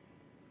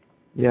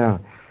 Yeah.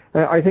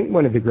 I think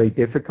one of the great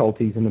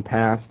difficulties in the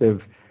past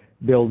of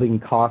building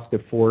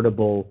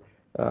cost-affordable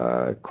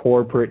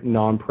corporate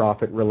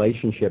nonprofit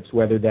relationships,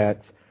 whether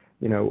that's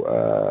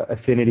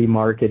affinity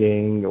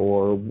marketing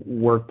or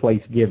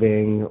workplace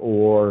giving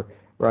or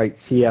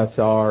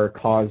CSR,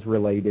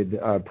 cause-related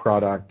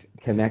product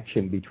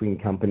connection between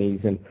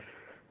companies and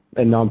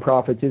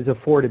nonprofits, is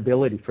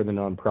affordability for the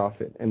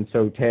nonprofit. And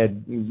so,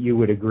 Ted, you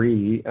would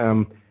agree,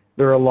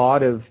 there are a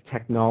lot of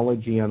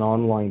technology and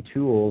online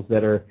tools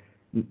that are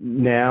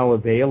now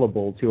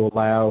available to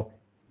allow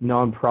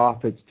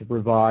nonprofits to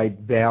provide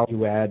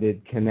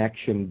value-added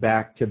connection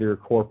back to their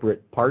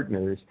corporate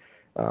partners,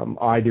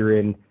 either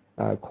in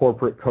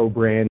corporate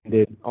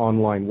co-branded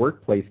online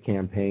workplace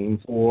campaigns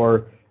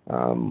or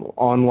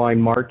online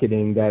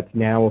marketing that's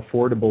now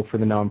affordable for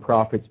the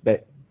nonprofits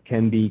but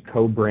can be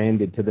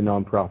co-branded to the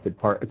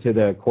to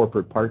the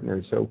corporate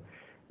partners. So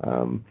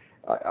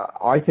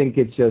I think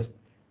it's just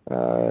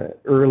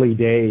early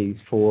days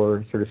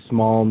for sort of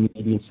small,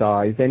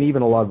 medium-sized, and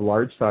even a lot of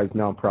large-sized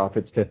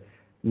nonprofits to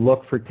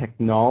look for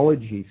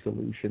technology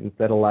solutions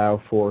that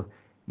allow for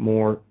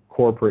more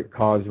corporate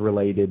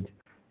cause-related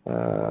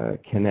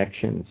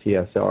connection,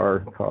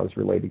 CSR,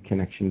 cause-related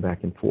connection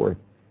back and forth.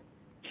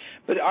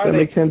 But Does that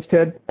make sense,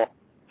 Ted?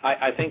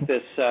 I think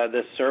this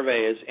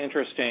survey is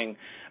interesting.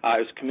 It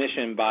was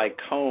commissioned by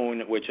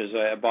Cone, which is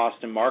a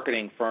Boston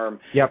marketing firm.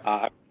 Yep.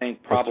 I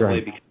think probably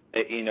That's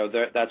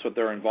because that's what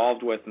they're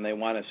involved with, and they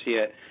want to see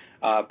it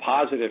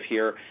positive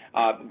here.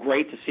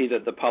 Great to see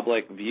that the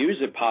public views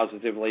it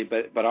positively,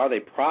 but are they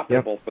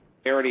profitable for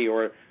the charity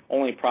or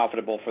only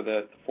profitable for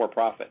the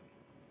for-profit?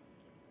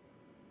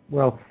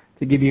 Well,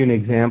 to give you an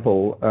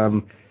example,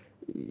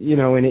 in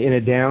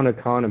a down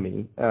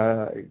economy,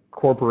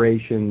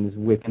 corporations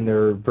within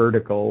their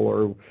vertical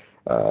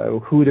or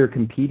who they're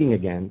competing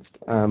against,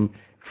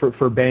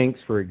 for banks,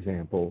 for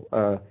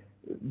example,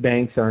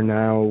 banks are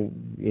now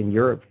in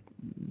Europe,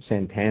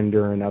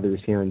 Santander and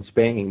others here in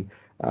Spain,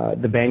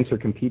 the banks are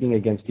competing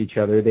against each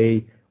other.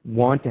 They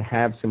want to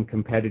have some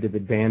competitive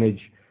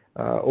advantage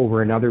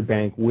over another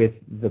bank with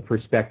the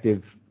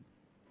prospective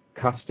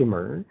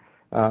customer,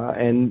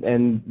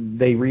 and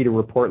they read a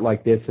report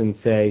like this and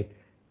say,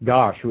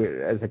 gosh,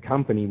 as a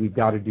company, we've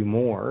got to do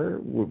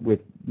more with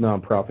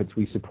nonprofits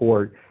we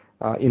support,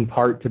 in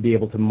part to be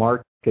able to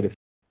market it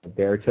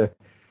there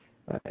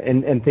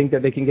and think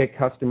that they can get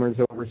customers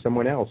over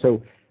someone else.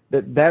 So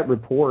that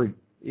report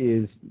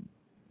is,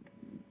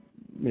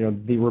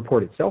 the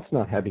report itself is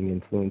not having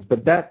influence,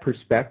 but that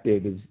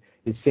perspective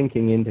is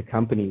sinking into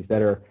companies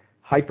that are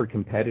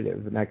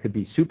hyper-competitive, and that could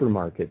be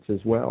supermarkets as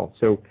well.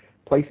 So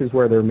places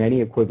where there are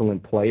many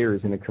equivalent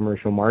players in a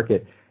commercial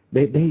market,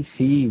 they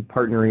see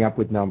partnering up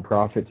with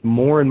nonprofits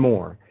more and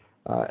more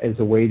as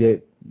a way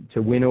to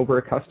win over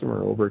a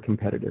customer, over a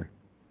competitor.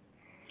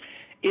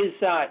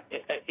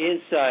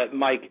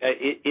 Mike,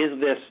 is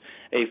this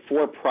a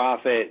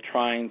for-profit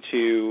trying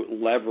to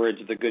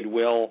leverage the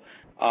goodwill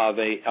of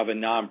a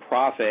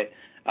nonprofit?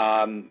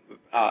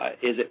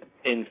 Is it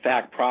in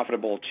fact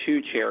profitable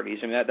to charities?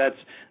 I mean,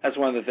 that's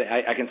one of the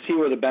things. I can see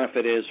where the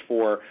benefit is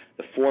for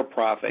the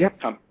for-profit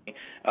company,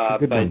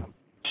 but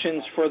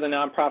questions for the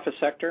nonprofit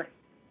sector?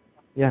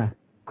 Yeah,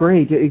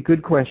 great.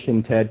 Good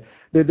question, Ted.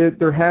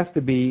 There has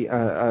to be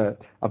a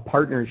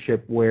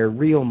partnership where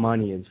real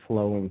money is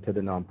flowing to the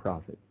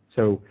nonprofit.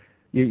 So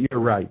you're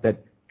right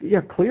that,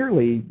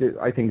 clearly,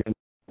 I think there's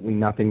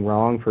nothing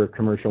wrong for a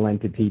commercial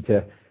entity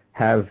to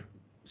have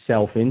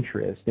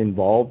self-interest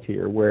involved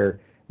here, where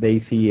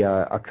they see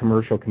a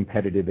commercial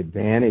competitive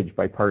advantage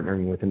by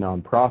partnering with a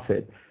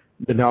nonprofit.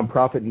 The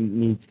nonprofit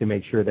needs to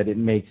make sure that it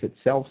makes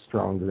itself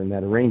stronger in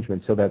that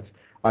arrangement. So that's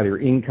either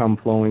income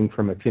flowing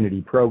from affinity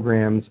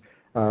programs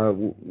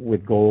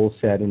with goals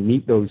set and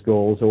meet those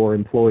goals, or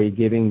employee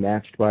giving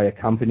matched by a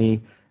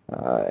company,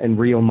 and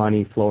real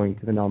money flowing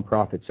to the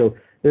nonprofit. So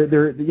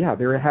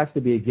there has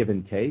to be a give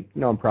and take.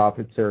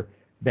 Nonprofits are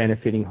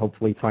benefiting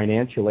hopefully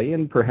financially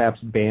and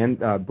perhaps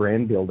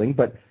brand building,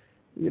 but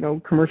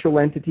commercial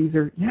entities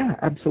are,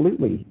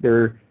 absolutely,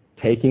 they're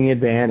taking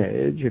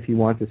advantage, if you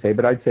want to say,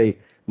 but I'd say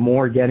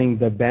more getting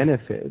the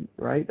benefit,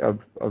 right, of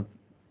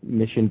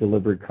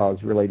mission-delivered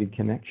cause-related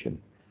connection.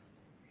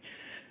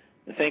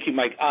 Thank you,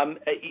 Mike.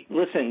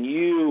 Listen,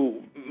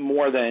 you,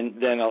 more than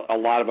a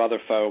lot of other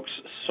folks,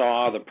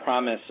 saw the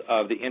promise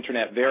of the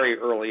Internet very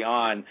early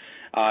on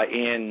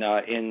in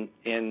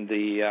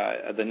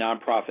the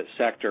nonprofit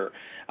sector.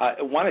 I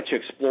wanted to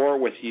explore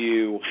with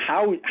you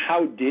how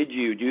did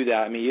you do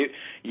that? I mean,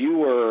 you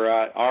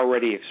were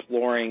already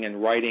exploring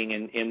and writing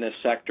in this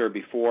sector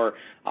before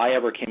I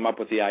ever came up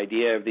with the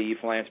idea of the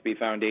Ephilanthropy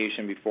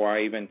Foundation, before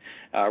I even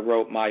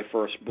wrote my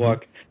first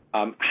book.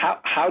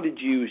 How did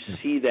you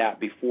see that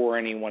before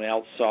anyone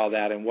else saw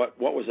that, and what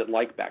was it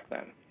like back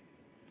then?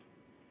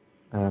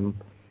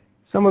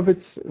 Some of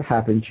it's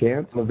happen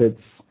chance, some of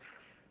it's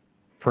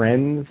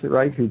friends,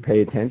 right, who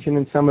pay attention,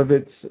 and some of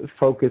it's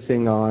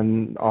focusing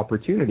on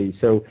opportunity.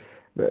 So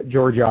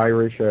George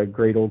Irish, a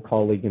great old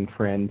colleague and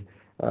friend,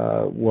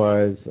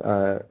 was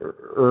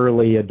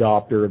early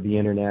adopter of the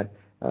internet,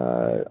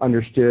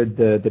 understood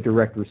the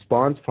direct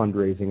response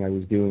fundraising I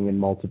was doing in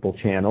multiple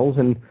channels,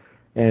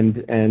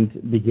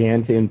 and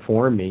began to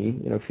inform me,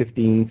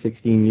 15,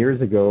 16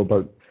 years ago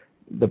about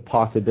the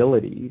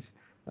possibilities.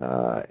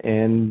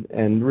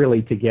 And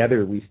really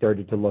together we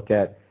started to look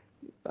at,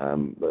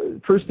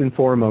 first and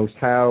foremost,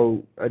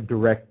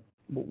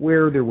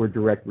 where there were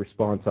direct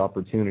response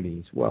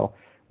opportunities. Well,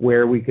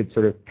 where we could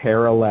sort of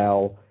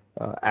parallel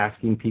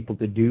asking people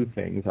to do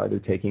things, either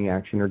taking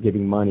action or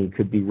giving money,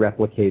 could be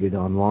replicated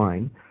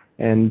online.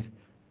 And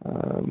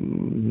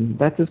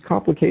that's as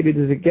complicated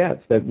as it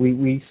gets, that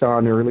we saw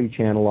an early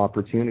channel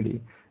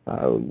opportunity.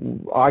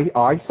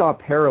 I saw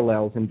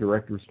parallels in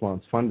direct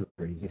response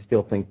fundraising. I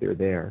still think they're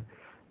there.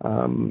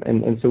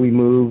 And so we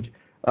moved,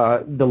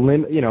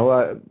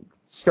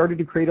 started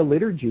to create a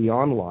liturgy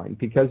online,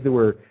 because there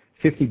were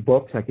 50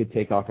 books I could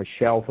take off a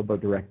shelf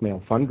about direct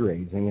mail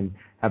fundraising and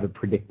have a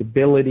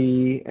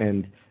predictability,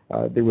 and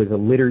there was a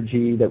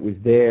liturgy that was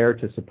there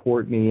to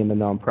support me in the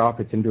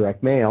nonprofits in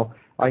direct mail.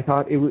 I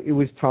thought it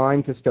was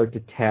time to start to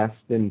test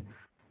and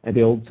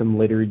build some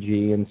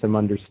liturgy and some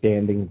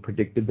understanding and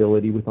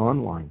predictability with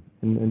online.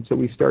 And so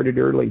we started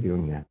early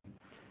doing that.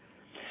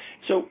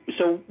 So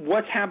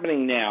what's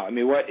happening now? I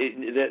mean,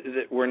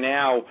 we're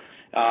now,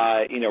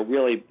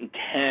 really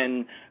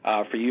 10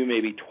 for you,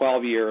 maybe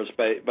 12 years,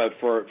 but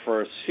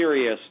for a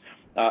serious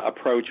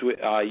approach,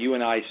 you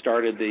and I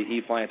started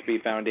the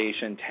Ephilanthropy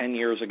Foundation 10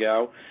 years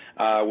ago,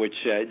 which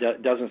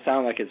doesn't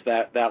sound like it's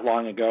that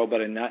long ago,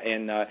 but in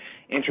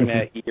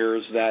internet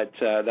years,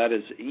 that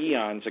is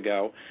eons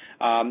ago.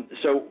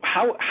 So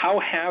how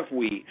have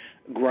we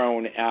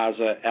grown as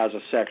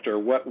a sector?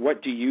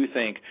 What do you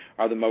think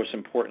are the most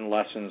important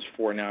lessons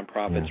for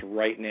nonprofits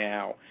right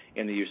now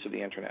in the use of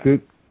the internet?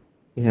 Good.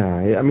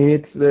 Yeah, I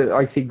mean,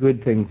 I see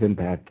good things and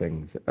bad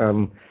things.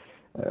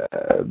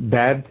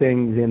 Bad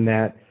things in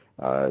that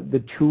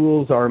the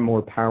tools are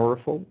more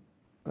powerful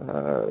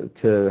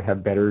to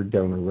have better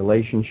donor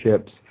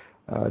relationships,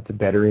 to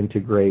better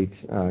integrate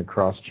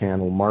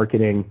cross-channel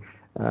marketing.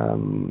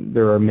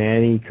 There are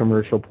many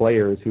commercial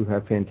players who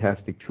have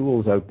fantastic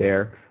tools out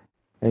there,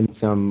 and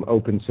some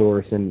open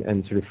source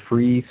and sort of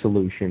free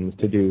solutions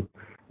to do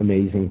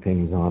amazing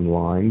things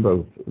online,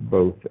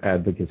 both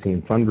advocacy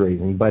and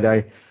fundraising. But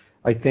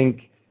I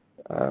think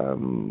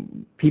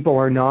people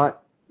are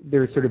not,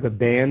 they're sort of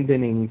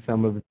abandoning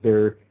some of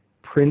their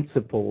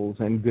principles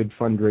and good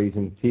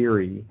fundraising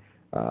theory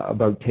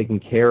about taking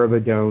care of a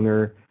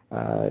donor,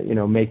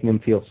 making them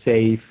feel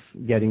safe,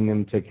 getting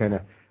them to kind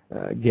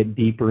of get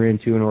deeper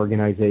into an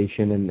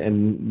organization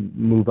and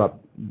move up,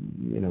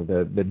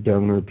 the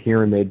donor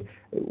pyramid.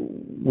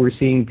 We're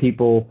seeing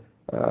people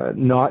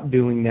not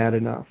doing that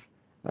enough.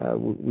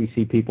 We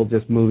see people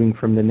just moving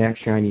from the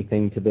next shiny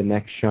thing to the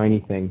next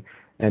shiny thing.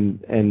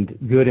 And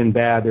good and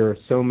bad, there are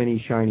so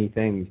many shiny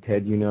things,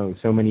 Ted,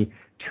 so many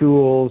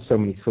tools, so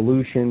many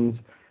solutions,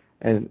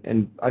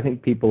 and I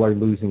think people are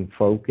losing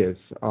focus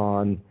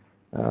on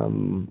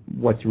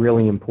what's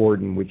really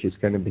important, which is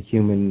kind of the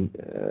human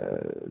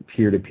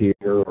peer-to-peer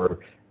or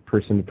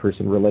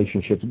person-to-person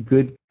relationships,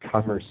 good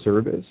customer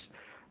service.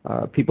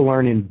 People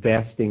aren't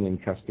investing in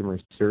customer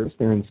service.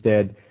 They're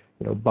instead,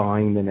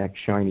 buying the next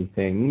shiny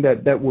thing.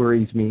 That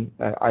worries me.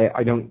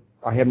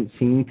 I haven't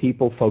seen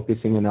people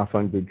focusing enough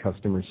on good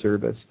customer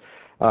service.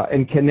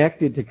 And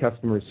connected to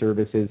customer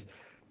service is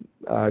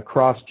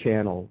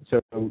cross-channel.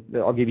 So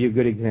I'll give you a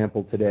good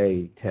example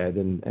today, Ted,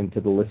 and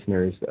to the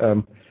listeners.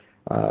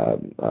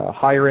 A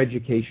higher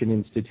education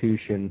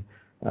institution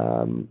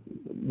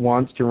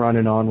wants to run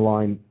an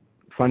online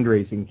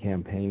fundraising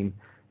campaign.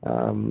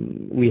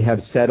 We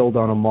have settled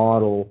on a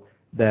model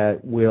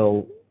that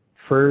will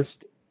first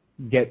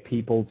get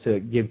people to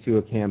give to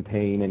a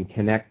campaign and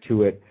connect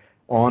to it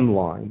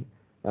online.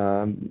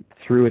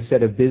 Through a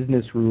set of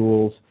business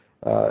rules,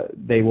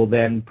 they will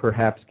then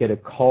perhaps get a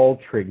call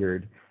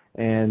triggered,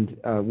 and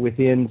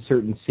within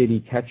certain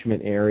city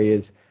catchment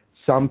areas,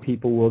 some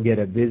people will get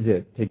a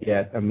visit to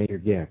get a major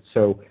gift.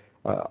 So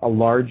a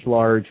large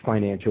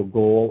financial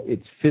goal.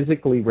 It's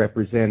physically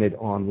represented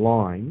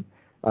online.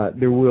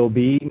 There will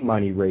be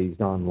money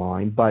raised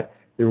online, but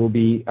there will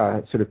be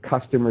sort of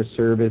customer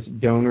service,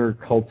 donor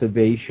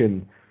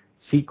cultivation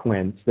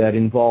sequence that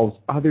involves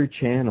other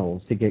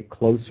channels to get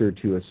closer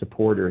to a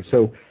supporter.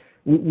 So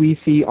we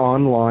see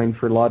online,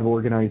 for a lot of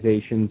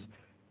organizations,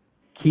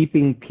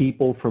 keeping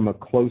people from a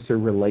closer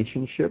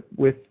relationship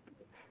with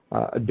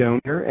a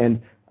donor.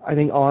 And I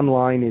think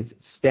online is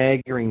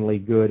staggeringly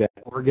good at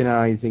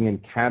organizing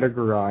and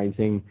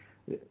categorizing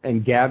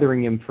and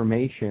gathering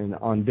information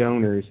on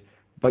donors,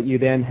 but you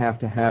then have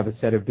to have a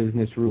set of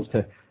business rules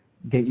to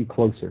get you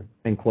closer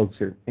and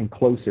closer and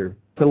closer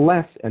to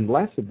less and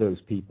less of those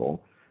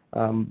people.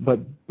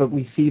 but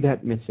we see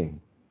that missing.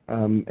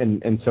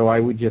 And so I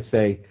would just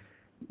say,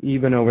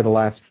 even over the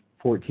last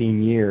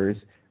 14 years,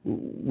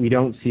 we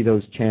don't see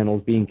those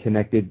channels being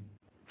connected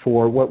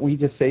for what we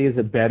just say is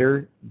a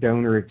better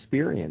donor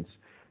experience.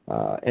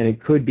 And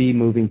it could be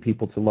moving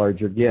people to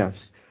larger gifts.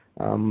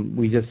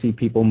 We just see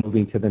people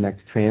moving to the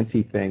next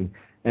fancy thing.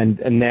 And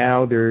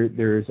now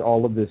there's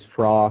all of this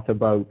froth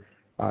about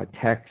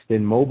text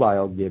and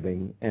mobile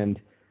giving. And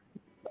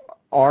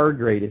our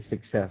greatest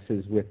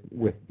successes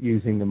with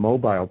using the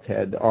mobile,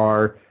 Ted,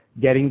 are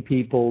getting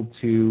people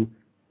to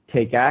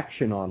take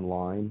action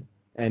online,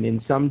 and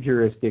in some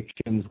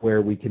jurisdictions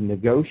where we can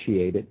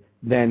negotiate it,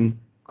 then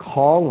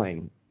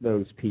calling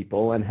those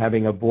people and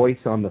having a voice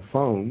on the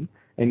phone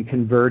and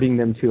converting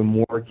them to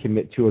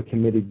a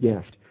committed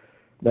gift.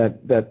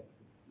 That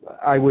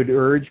I would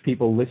urge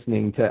people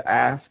listening to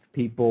ask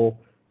people,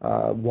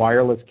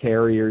 wireless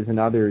carriers and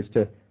others,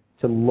 to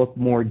look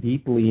more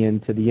deeply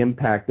into the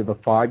impact of a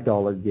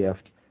 $5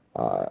 gift,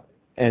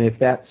 and if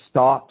that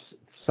stops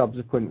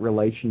subsequent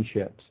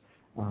relationships,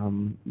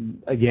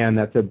 again,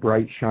 that's a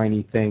bright,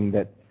 shiny thing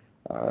that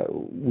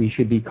we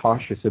should be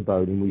cautious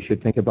about, and we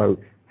should think about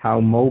how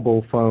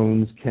mobile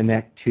phones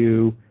connect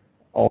to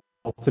also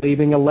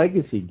leaving a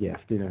legacy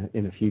gift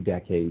in a few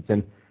decades,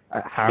 and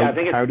how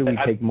do we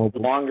take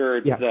mobile?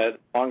 The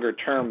longer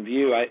term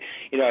view.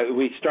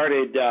 We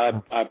started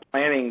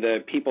planning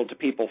the People to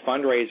People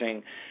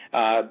Fundraising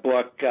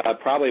book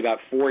probably about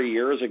 4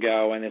 years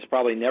ago, and it's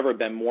probably never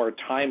been more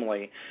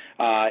timely.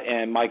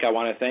 And Mike, I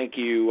want to thank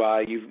you.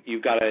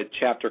 You've got a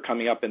chapter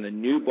coming up in the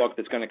new book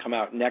that's going to come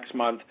out next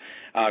month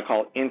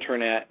called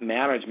Internet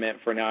Management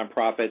for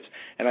Nonprofits.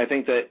 And I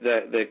think that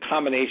the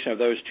combination of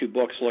those two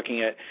books,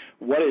 looking at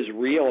what is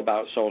real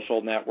about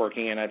social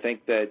networking, and I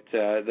think that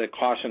the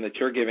caution that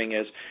you're giving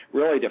is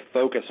really to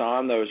focus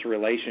on those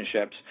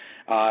relationships.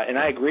 And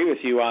I agree with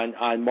you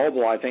on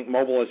mobile. I think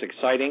mobile is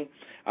exciting.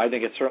 I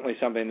think it's certainly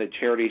something that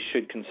charities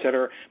should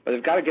consider, but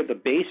they've got to get the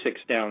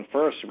basics down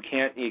first.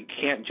 You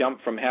can't jump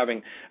from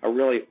having a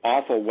really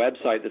awful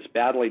website that's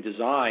badly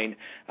designed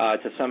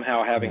to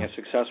somehow having a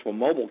successful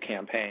mobile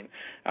campaign.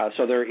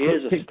 So there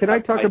is. Can I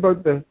talk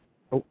about the?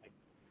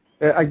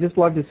 I just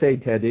love to say,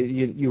 Ted,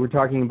 you were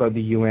talking about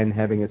the UN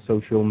having a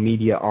social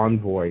media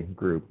envoy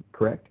group,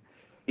 correct?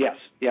 Yes.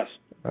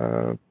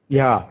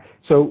 Yeah.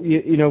 So,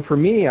 for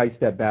me, I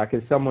step back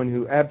as someone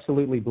who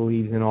absolutely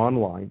believes in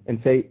online and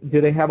say,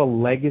 do they have a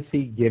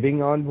legacy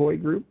giving envoy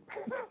group?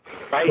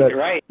 Right.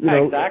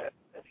 Exactly.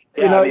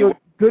 Yeah,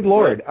 good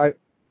Lord.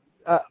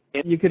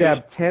 You could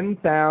have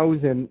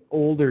 10,000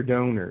 older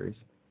donors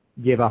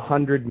give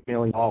 $100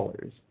 million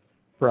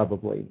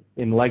probably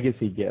in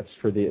legacy gifts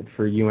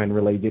for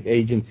UN-related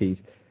agencies.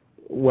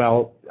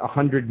 Well,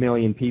 100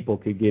 million people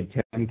could give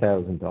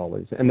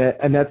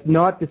 $10,000, and that's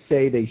not to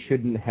say they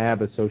shouldn't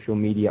have a social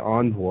media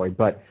envoy,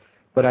 but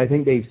I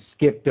think they've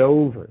skipped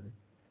over,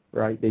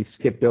 right? They've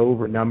skipped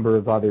over a number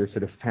of other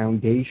sort of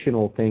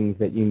foundational things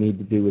that you need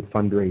to do with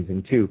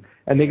fundraising too,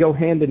 and they go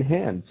hand in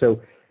hand. So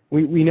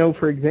we know,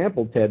 for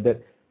example, Ted,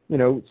 that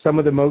some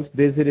of the most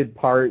visited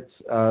parts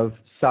of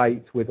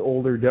sites with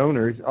older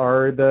donors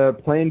are the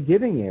planned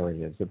giving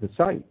areas of the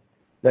site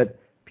that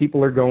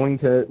people are going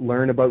to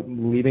learn about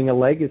leaving a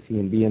legacy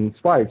and be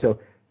inspired. So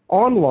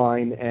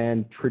online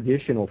and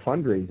traditional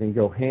fundraising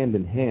go hand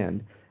in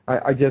hand.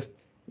 I just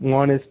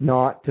want us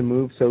not to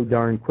move so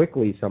darn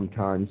quickly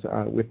sometimes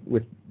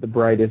with the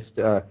brightest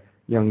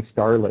young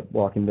starlet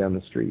walking down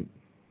the street.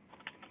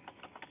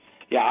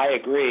 Yeah, I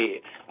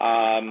agree.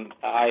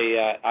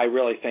 I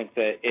really think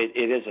that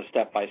it is a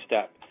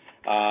step-by-step,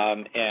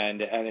 and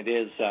it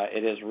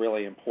is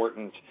really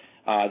important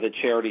that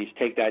charities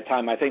take that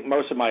time. I think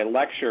most of my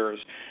lectures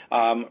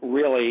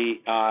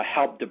really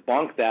help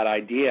debunk that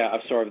idea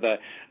of sort of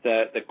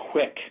the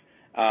quick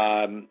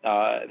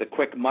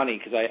money,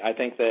 because I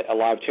think that a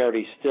lot of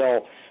charities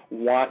still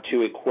want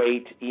to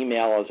equate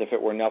email as if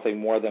it were nothing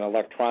more than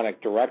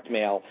electronic direct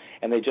mail,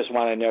 and they just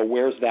want to know,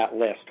 where's that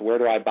list? Where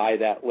do I buy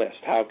that list?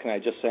 How can I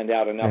just send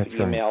out enough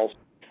emails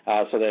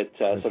so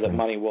that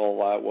money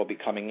will be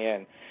coming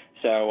in?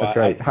 So that's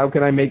right. How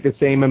can I make the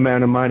same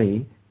amount of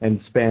money and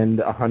spend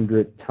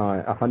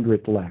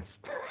 100th less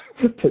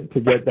to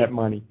get that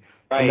money?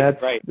 Right,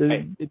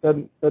 and it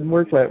doesn't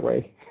work that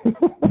way.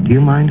 Do you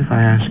mind if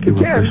I ask you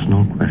a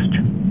personal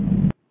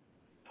question?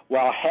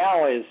 Well,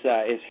 Hal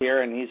is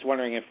here, and he's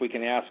wondering if we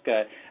can ask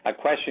a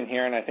question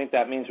here, and I think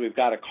that means we've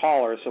got a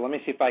caller. So let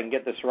me see if I can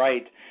get this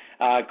right.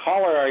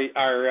 Caller,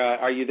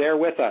 are you there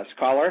with us,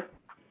 caller?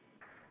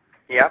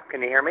 Yep.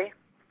 Can you hear me?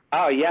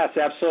 Oh, yes,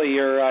 absolutely.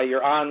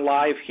 You're on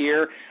live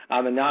here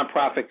on the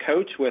Nonprofit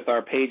Coach with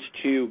our Page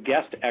 2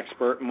 guest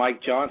expert,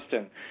 Mike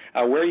Johnston.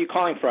 Where are you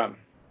calling from?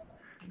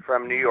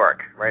 From New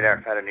York, right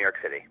outside of New York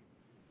City.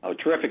 Oh,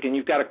 terrific. And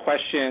you've got a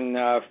question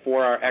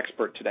for our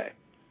expert today.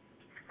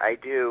 I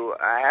do.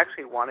 I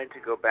actually wanted to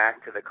go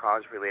back to the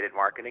cause-related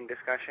marketing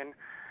discussion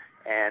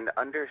and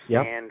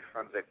understand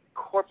from the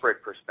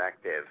corporate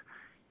perspective,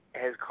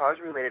 has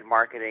cause-related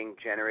marketing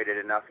generated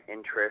enough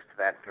interest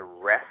that the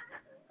rest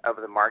of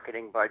the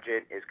marketing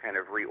budget is kind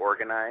of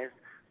reorganized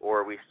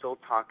or are we still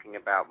talking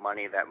about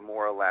money that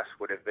more or less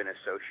would have been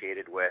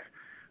associated with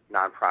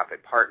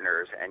nonprofit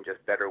partners and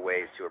just better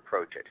ways to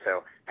approach it?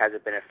 So has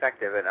it been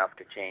effective enough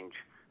to change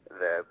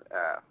the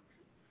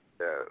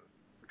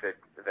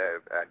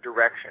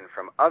direction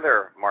from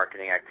other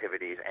marketing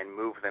activities and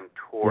move them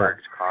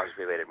towards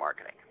cause-related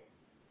marketing?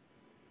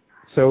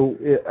 So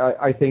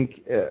I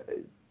think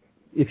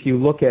if you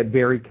look at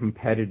very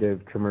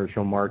competitive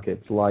commercial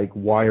markets like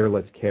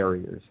wireless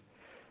carriers,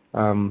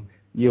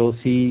 you'll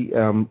see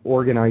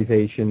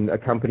a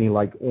company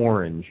like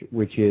Orange,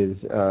 which is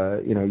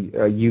a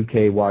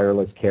UK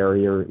wireless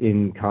carrier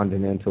in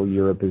continental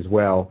Europe as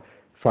well,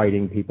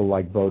 fighting people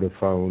like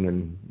Vodafone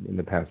and in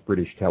the past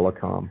British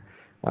Telecom.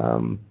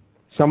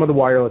 Some of the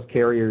wireless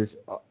carriers,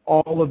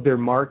 all of their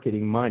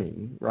marketing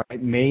money, right,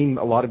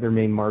 a lot of their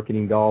main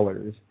marketing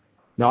dollars,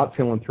 not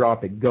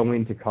philanthropic, go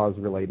into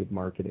cause-related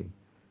marketing,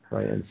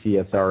 right, and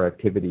CSR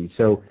activities.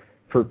 So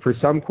for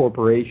some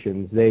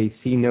corporations, they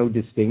see no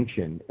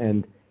distinction,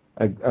 and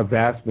a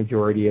vast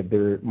majority of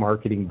their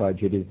marketing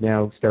budget is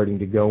now starting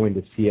to go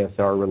into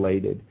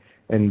CSR-related.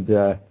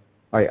 And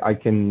I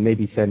can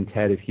maybe send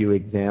Ted a few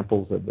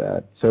examples of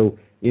that. So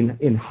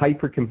in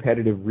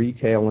hyper-competitive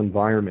retail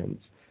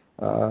environments,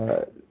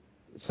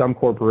 some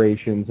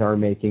corporations are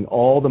making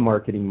all the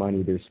marketing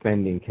money they're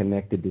spending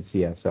connected to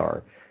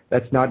CSR.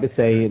 That's not to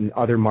say in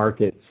other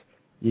markets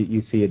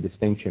you see a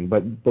distinction,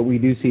 but we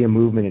do see a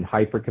movement in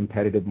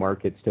hyper-competitive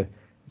markets to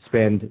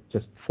spend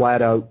just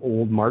flat-out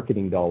old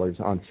marketing dollars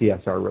on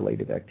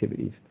CSR-related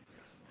activities.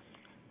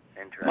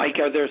 Mike,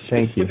 are there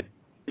specific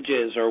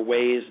messages or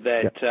ways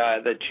that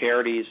that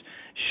charities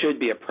should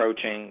be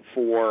approaching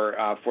for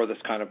this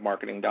kind of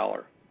marketing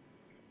dollar?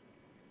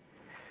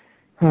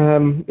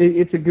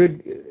 It's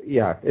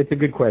a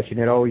good question.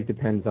 It always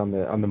depends on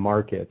the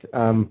market.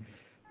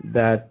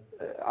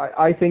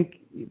 I think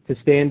to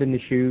stand in the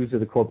shoes of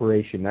the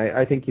corporation,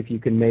 I think if you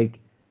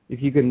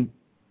can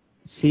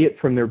see it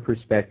from their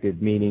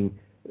perspective, meaning,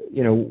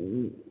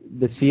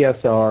 the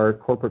CSR,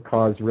 corporate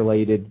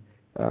cause-related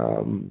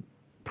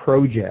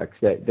projects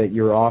that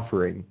you're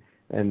offering,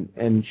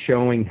 and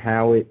showing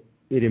how it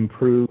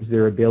improves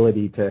their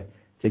ability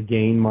to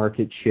gain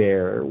market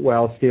share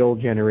while still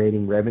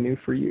generating revenue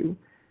for you.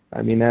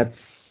 I mean, that's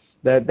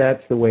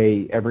the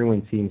way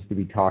everyone seems to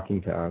be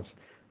talking to us.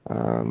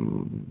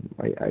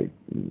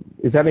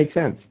 Does that make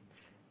sense?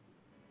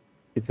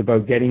 It's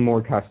about getting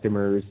more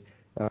customers,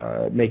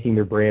 making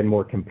their brand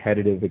more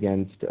competitive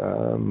against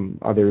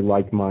other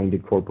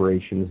like-minded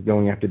corporations,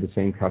 going after the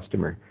same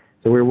customer.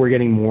 So we're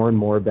getting more and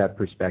more of that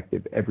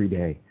perspective every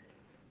day.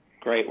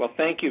 Great. Well,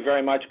 thank you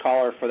very much,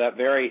 caller, for that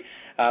very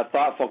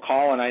thoughtful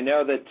call. And I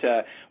know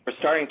that we're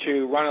starting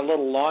to run a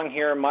little long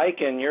here,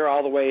 Mike, and you're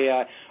all the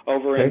way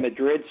over in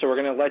Madrid, so we're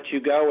going to let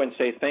you go and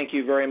say thank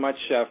you very much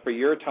for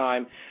your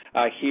time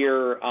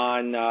here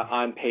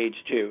on page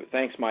 2.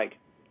 Thanks, Mike.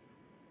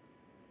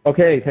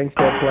 Okay. Thanks,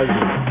 Ted.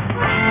 Pleasure.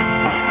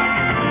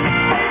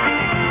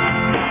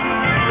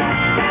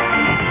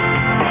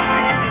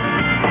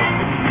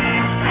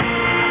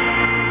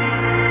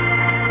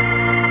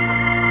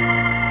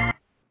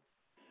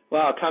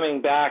 Well,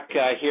 coming back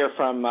here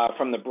from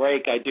the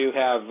break, I do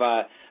have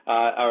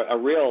a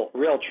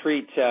real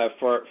treat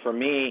for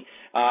me.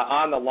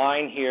 On the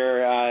line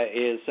here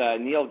is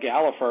Neil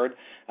Galliford.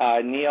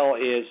 Neil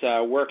is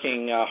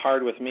working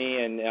hard with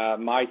me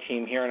and my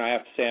team here, and I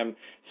have to say I'm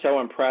so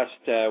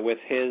impressed with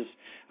his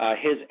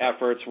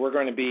efforts. We're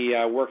going to be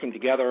working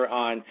together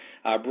on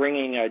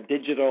bringing a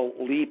Digital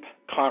Leap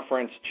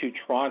conference to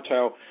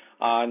Toronto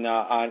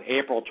on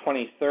April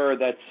 23rd.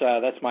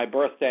 That's my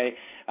birthday,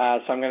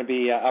 so I'm going to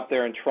be up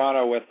there in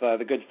Toronto with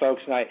the good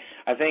folks. And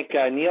I think,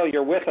 Neil,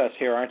 you're with us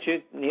here, aren't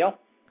you, Neil?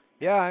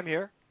 Yeah, I'm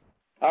here.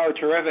 Oh,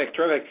 terrific.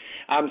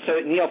 So,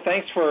 Neil,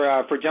 thanks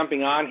for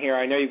jumping on here.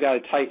 I know you've got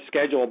a tight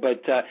schedule,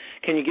 but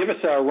can you give us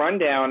a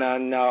rundown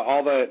on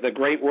all the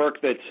great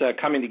work that's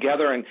coming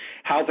together and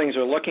how things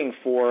are looking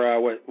for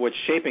what's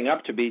shaping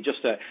up to be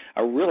just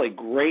a really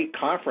great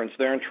conference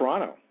there in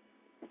Toronto?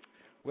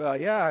 Well,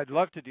 yeah, I'd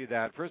love to do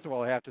that. First of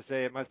all, I have to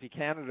say it must be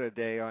Canada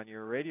Day on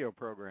your radio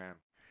program.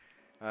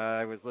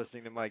 I was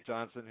listening to Mike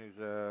Johnston,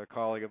 who's a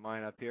colleague of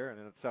mine up here, and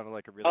it sounded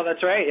like a really... Oh,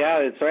 that's right.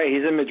 Yeah, that's right.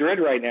 He's in Madrid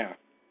right now.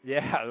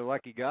 Yeah,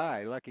 lucky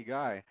guy.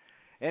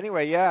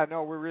 Anyway, yeah,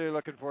 no, we're really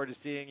looking forward to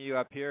seeing you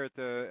up here at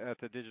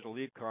the Digital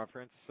Leap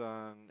Conference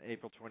on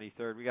April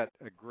 23rd. We got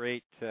a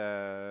great,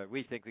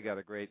 we think we got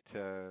a great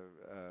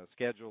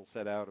schedule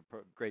set out, a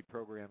great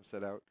program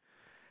set out.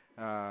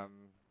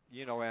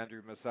 You know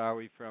Andrew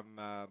Massawi from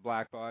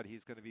Blackbaud,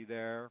 he's going to be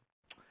there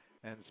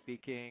and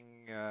speaking.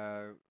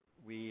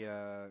 We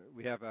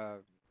have a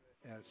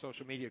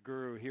social media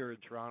guru here in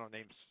Toronto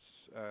named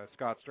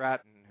Scott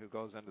Stratton, who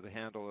goes under the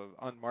handle of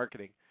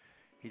Unmarketing.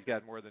 He's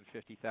got more than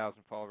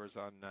 50,000 followers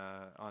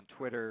on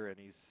Twitter, and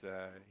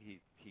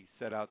he's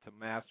set out to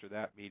master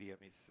that medium.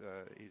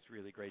 He's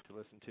really great to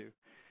listen to.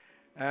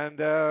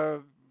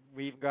 And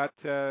we've got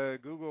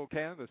Google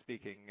Canada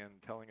speaking and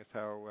telling us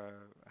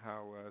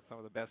how some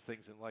of the best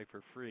things in life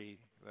are free,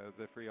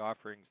 the free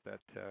offerings that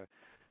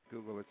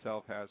Google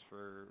itself has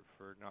for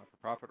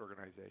not-for-profit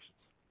organizations.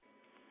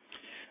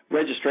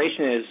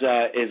 Registration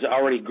is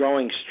already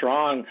growing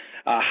strong.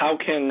 How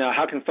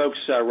can folks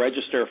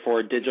register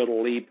for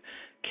Digital Leap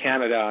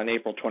Canada on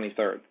April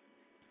 23rd?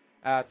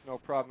 It's no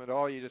problem at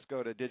all. You just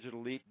go to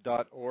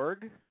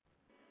digitalleap.org,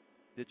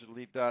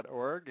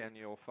 and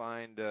you'll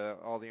find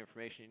all the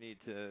information you need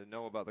to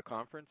know about the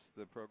conference,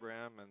 the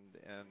program,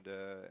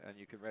 and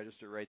you can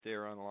register right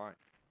there online.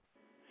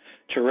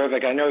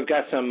 Terrific. I know we've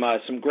got some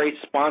great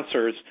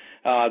sponsors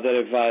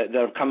that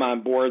have come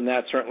on board, and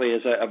that certainly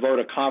is a vote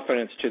of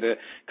confidence to the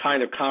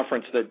kind of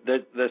conference that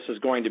this is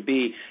going to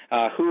be.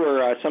 Who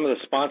are some of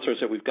the sponsors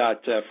that we've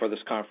got for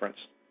this conference?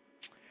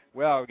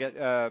 Well, we get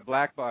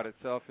Blackbot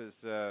itself is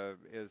a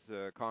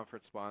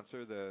conference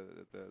sponsor, the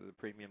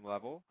premium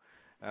level.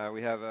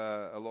 We have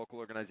a local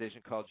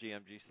organization called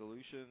GMG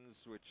Solutions,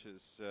 which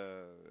is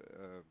a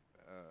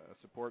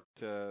support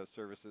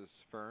services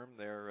firm.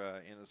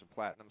 They're in as a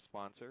platinum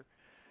sponsor.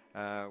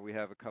 We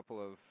have a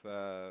couple of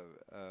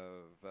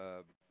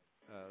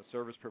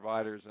service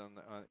providers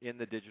in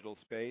the digital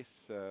space,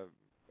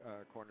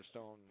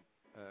 Cornerstone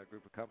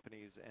Group of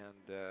Companies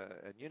and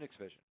Unix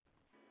Vision.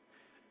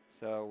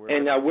 So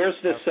where's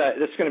this?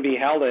 This is going to be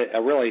held at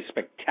a really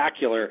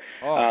spectacular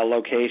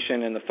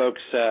location, and the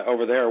folks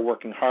over there are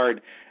working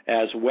hard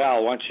as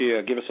well. Why don't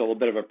you give us a little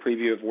bit of a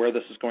preview of where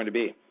this is going to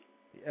be?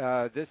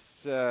 This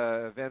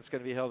event's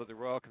going to be held at the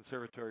Royal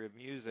Conservatory of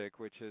Music,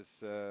 which is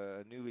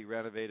a newly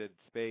renovated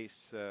space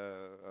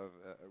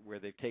where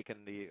they've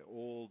taken the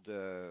old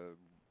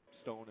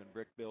stone and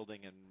brick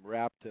building and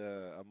wrapped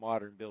a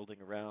modern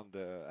building around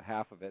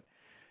half of it,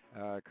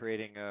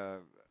 creating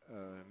an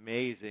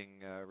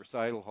amazing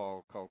recital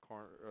hall called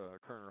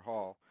Kerner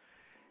Hall.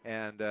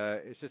 And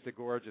it's just a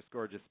gorgeous,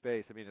 gorgeous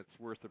space. I mean, it's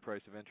worth the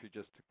price of entry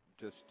just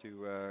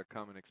to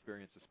come and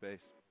experience the space.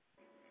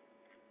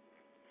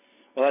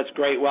 Well, that's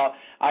great. Well,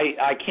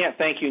 I can't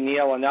thank you,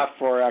 Neil, enough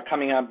for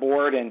coming on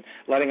board and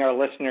letting our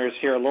listeners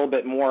hear a little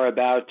bit more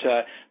about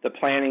the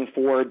planning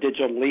for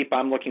Digital Leap.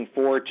 I'm looking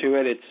forward to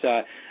it.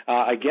 It's,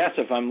 I guess,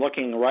 if I'm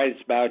looking right,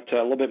 it's about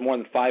a little bit more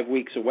than 5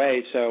 weeks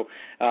away. So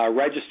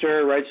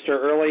register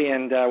early,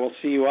 and we'll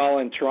see you all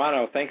in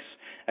Toronto. Thanks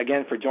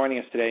again for joining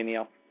us today,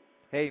 Neil.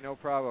 Hey, no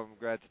problem.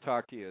 Glad to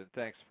talk to you.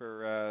 Thanks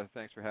for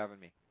having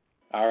me.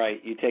 All right.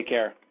 You take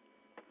care.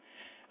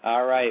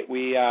 All right.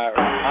 We are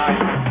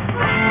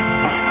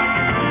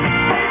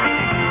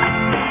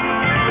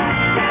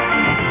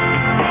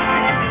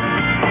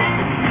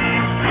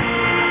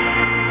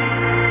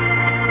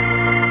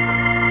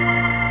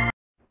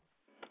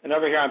And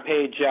over here on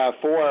page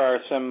 4 are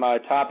some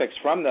topics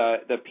from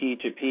the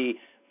P2P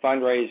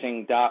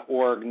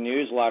fundraising.org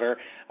newsletter.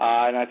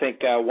 And I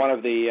think one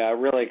of the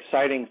really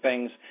exciting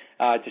things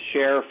to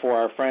share for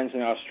our friends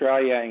in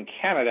Australia and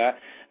Canada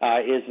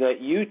is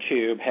that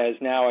YouTube has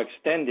now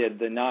extended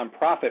the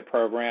nonprofit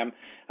program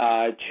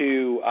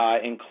to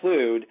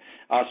include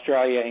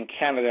Australia and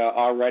Canada,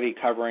 already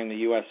covering the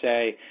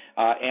USA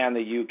and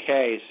the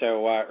UK.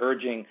 So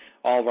urging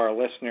all of our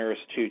listeners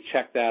to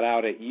check that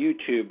out at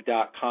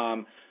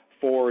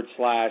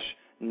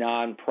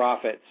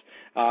youtube.com/nonprofits.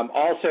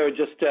 Also,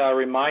 just a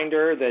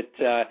reminder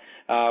that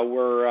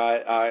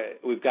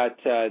we've got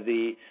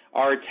the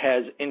Art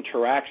Has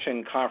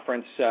Interaction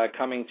Conference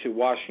coming to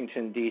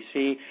Washington,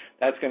 D.C.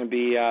 That's going to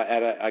be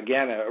at, a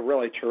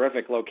really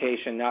terrific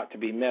location, not to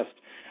be missed,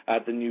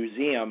 at the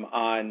museum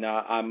on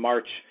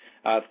March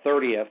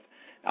 30th.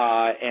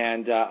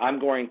 And I'm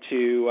going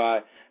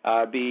to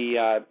be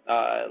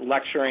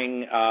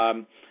lecturing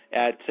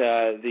at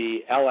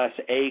the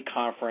LSA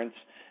conference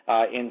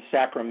in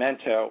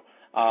Sacramento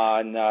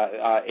on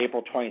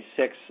April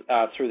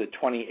 26th through the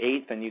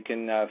 28th, and you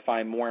can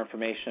find more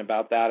information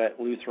about that at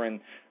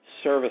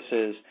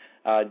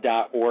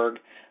LutheranServices.org.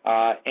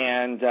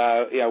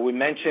 We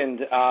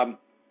mentioned a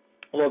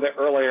little bit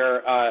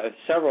earlier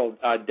several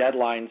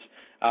deadlines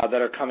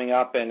that are coming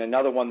up, and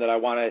another one that I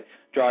want to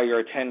draw your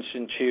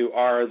attention to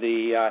are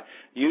the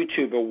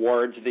YouTube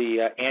Awards,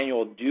 the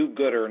annual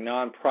Do-Gooder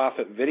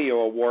Nonprofit Video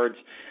Awards.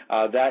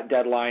 That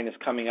deadline is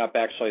coming up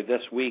actually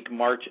this week.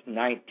 March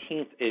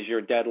 19th is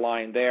your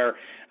deadline there,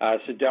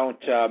 so don't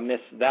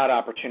miss that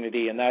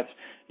opportunity, and that's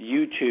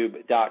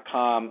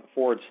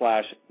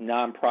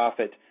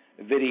youtube.com/nonprofit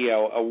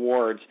Video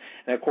Awards.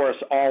 And of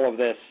course, all of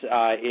this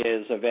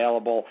is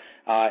available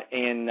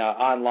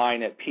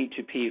online at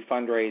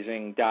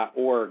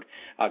p2pfundraising.org.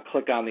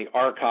 Click on the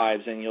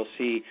archives, and you'll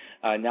see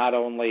not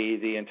only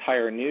the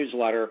entire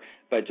newsletter,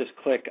 but just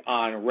click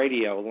on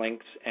radio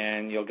links,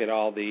 and you'll get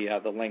all the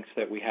links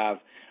that we have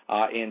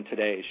in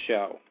today's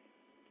show.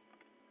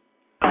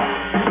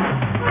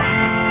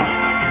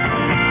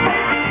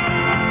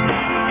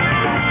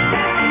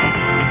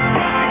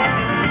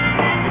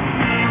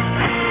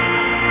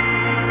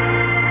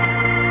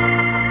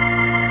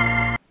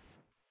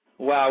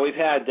 Well, we've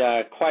had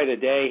quite a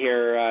day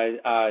here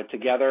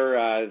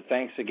together.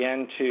 Thanks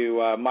again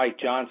to Mike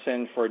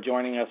Johnston for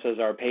joining us as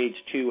our Page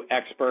 2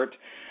 expert.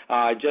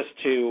 Just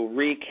to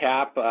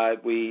recap,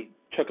 we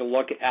took a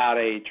look at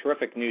a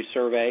terrific new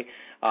survey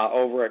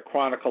over at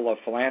Chronicle of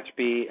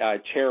Philanthropy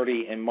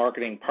Charity and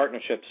Marketing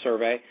Partnership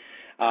Survey.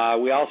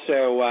 We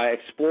also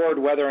explored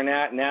whether or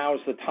not now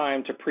is the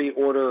time to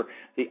pre-order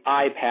the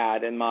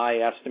iPad, and my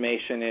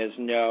estimation is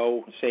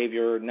no, save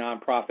your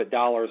nonprofit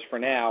dollars for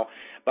now.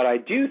 But I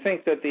do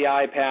think that the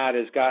iPad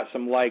has got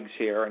some legs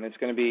here, and it's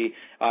going to be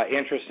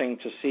interesting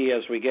to see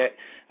as we get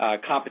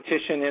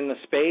competition in the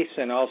space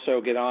and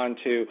also get on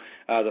to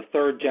the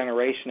third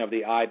generation of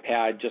the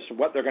iPad, just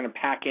what they're going to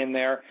pack in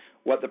there,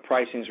 what the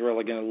pricing is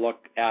really going to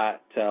look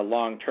at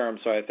long term.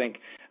 So I think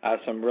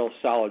some real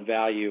solid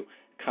value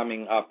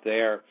coming up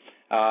there.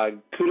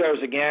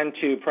 Kudos again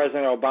to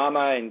President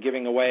Obama in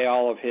giving away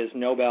all of his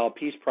Nobel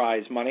Peace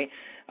Prize money,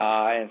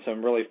 and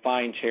some really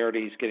fine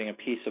charities getting a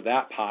piece of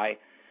that pie.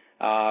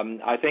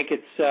 I think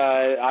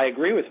I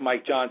agree with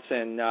Mike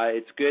Johnston.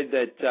 It's good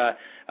that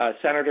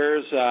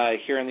senators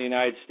here in the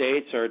United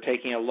States are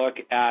taking a look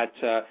at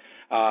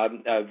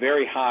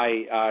very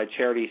high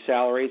charity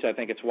salaries. I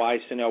think it's wise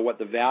to know what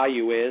the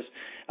value is.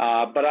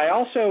 But I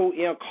also,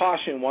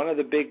 caution one of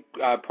the big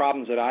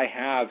problems that I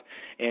have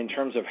in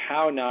terms of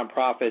how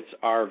nonprofits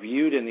are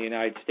viewed in the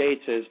United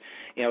States is,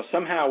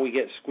 somehow we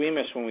get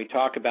squeamish when we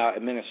talk about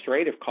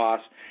administrative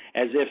costs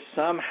as if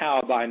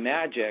somehow by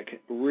magic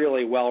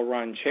really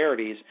well-run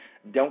charities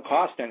don't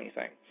cost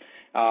anything.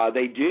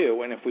 They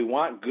do, and if we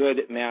want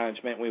good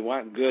management, we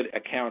want good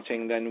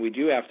accounting, then we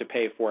do have to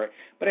pay for it.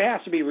 But it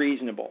has to be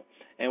reasonable.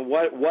 And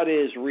what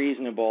is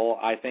reasonable,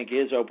 I think,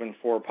 is open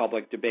for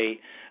public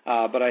debate.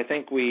 But I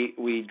think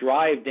we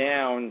drive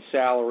down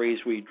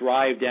salaries, we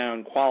drive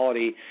down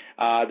quality,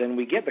 then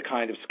we get the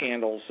kind of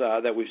scandals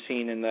that we've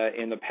seen in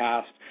the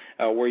past,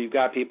 where you've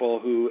got people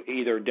who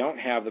either don't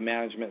have the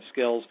management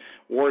skills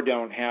or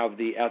don't have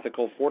the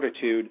ethical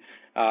fortitude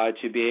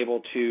to be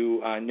able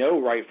to know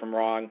right from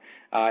wrong.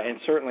 And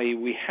certainly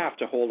we have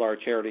to hold our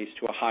charities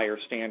to a higher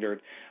standard.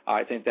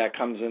 I think that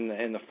comes in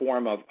the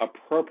form of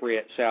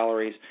appropriate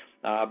salaries,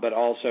 but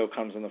also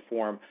comes in the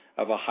form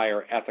of a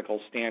higher ethical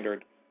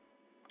standard.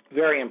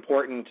 Very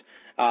important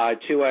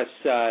to us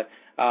is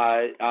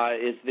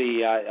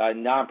the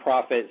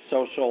nonprofit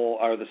social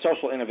or the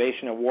Social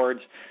Innovation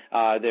Awards.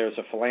 There's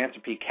a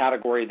philanthropy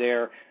category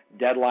there.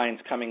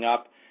 Deadline's coming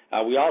up.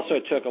 We also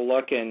took a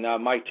look, and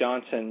Mike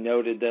Johnston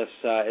noted this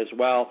as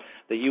well,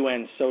 the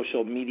UN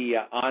Social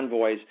Media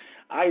Envoys.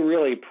 I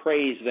really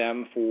praise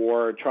them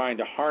for trying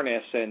to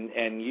harness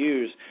and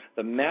use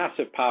the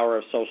massive power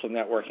of social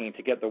networking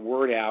to get the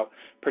word out,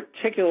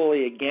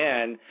 particularly,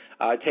 again,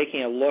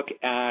 taking a look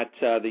at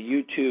the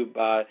YouTube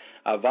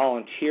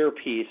volunteer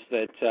piece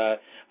that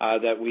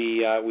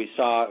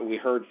we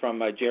heard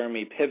from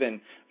Jeremy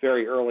Piven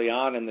very early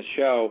on in the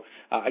show.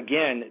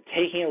 Again,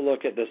 taking a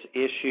look at this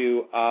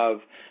issue of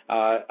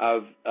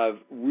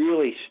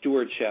really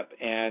stewardship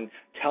and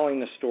telling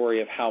the story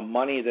of how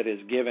money that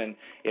is given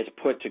is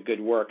put to good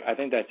work. I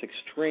think that's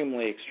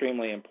extremely,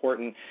 extremely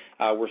important.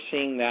 We're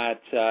seeing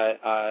that,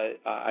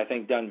 I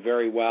think, done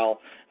very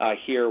well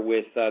here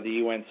with the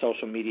UN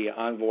Social Media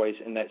Envoys,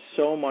 and that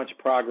so much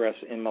progress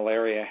in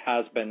malaria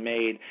has been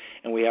made,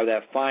 and we have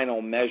that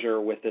final measure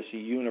with this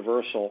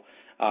universal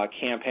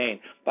campaign.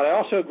 But I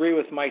also agree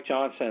with Mike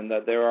Johnston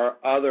that there are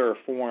other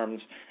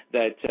forms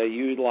that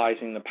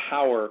utilizing the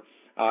power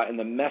and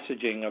the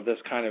messaging of this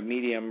kind of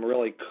medium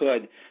really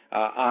could,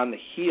 on the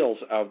heels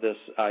of this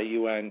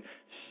UN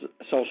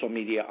Social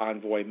Media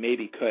Envoy,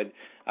 maybe could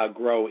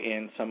grow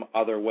in some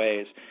other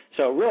ways.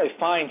 So really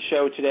fine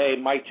show today.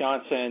 Mike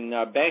Johnston,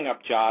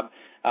 bang-up job.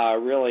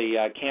 Really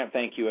can't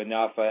thank you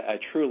enough. A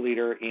true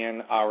leader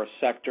in our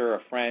sector, a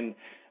friend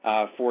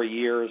for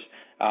years,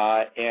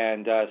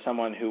 and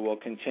someone who will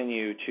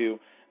continue to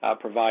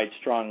provide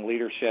strong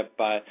leadership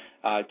to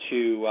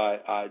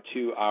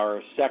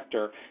our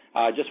sector.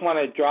 Just want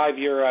to drive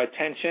your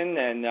attention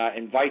and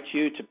invite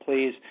you to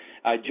please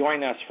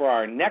join us for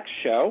our next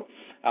show,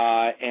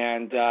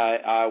 and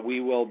we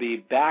will be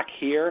back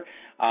here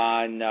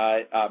on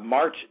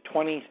March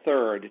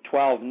 23rd,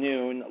 12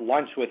 noon,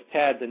 Lunch with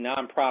Ted, the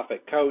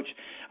nonprofit coach.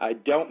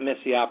 Don't miss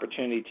the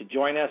opportunity to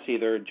join us.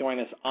 Either join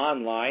us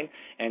online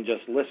and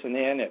just listen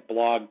in at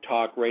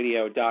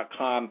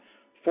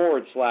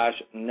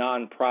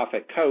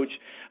blogtalkradio.com/nonprofit coach,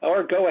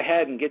 or go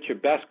ahead and get your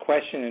best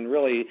question and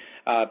really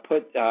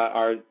put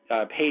our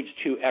page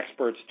 2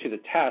 experts to the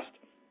test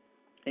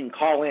and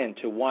call in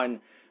to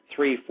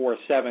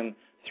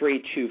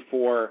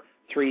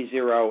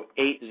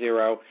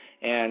 1-347-324-3080.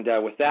 And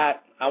with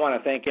that, I want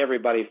to thank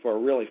everybody for a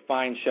really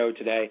fine show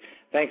today.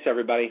 Thanks,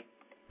 everybody.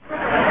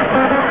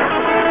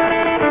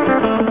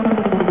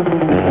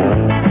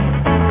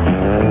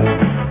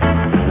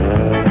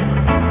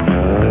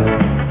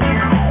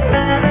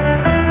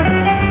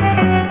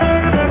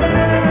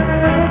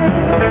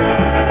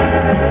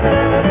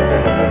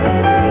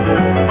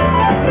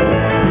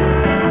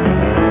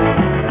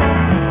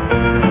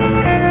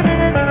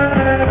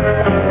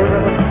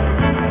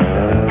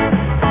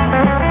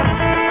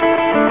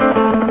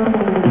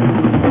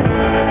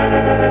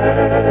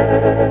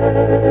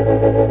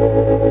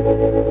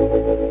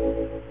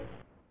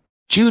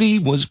 Judy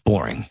was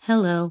boring.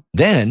 Hello.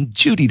 Then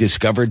Judy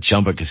discovered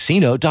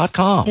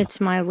ChumbaCasino.com. It's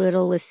my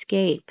little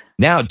escape.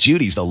 Now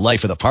Judy's the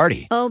life of the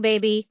party. Oh,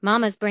 baby,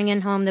 mama's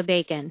bringing home the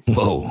bacon.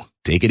 Whoa,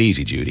 take it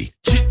easy, Judy.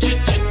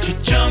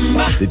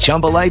 The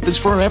Chumba life is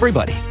for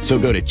everybody. So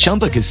go to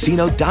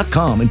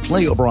ChumbaCasino.com and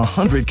play over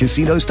 100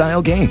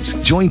 casino-style games.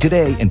 Join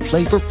today and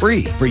play for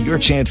free for your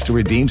chance to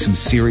redeem some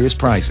serious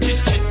prizes.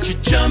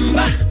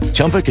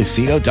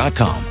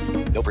 ChumbaCasino.com.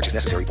 No purchase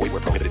necessary. Void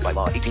where prohibited by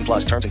law. 18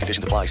 plus terms and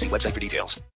conditions apply. See website for details.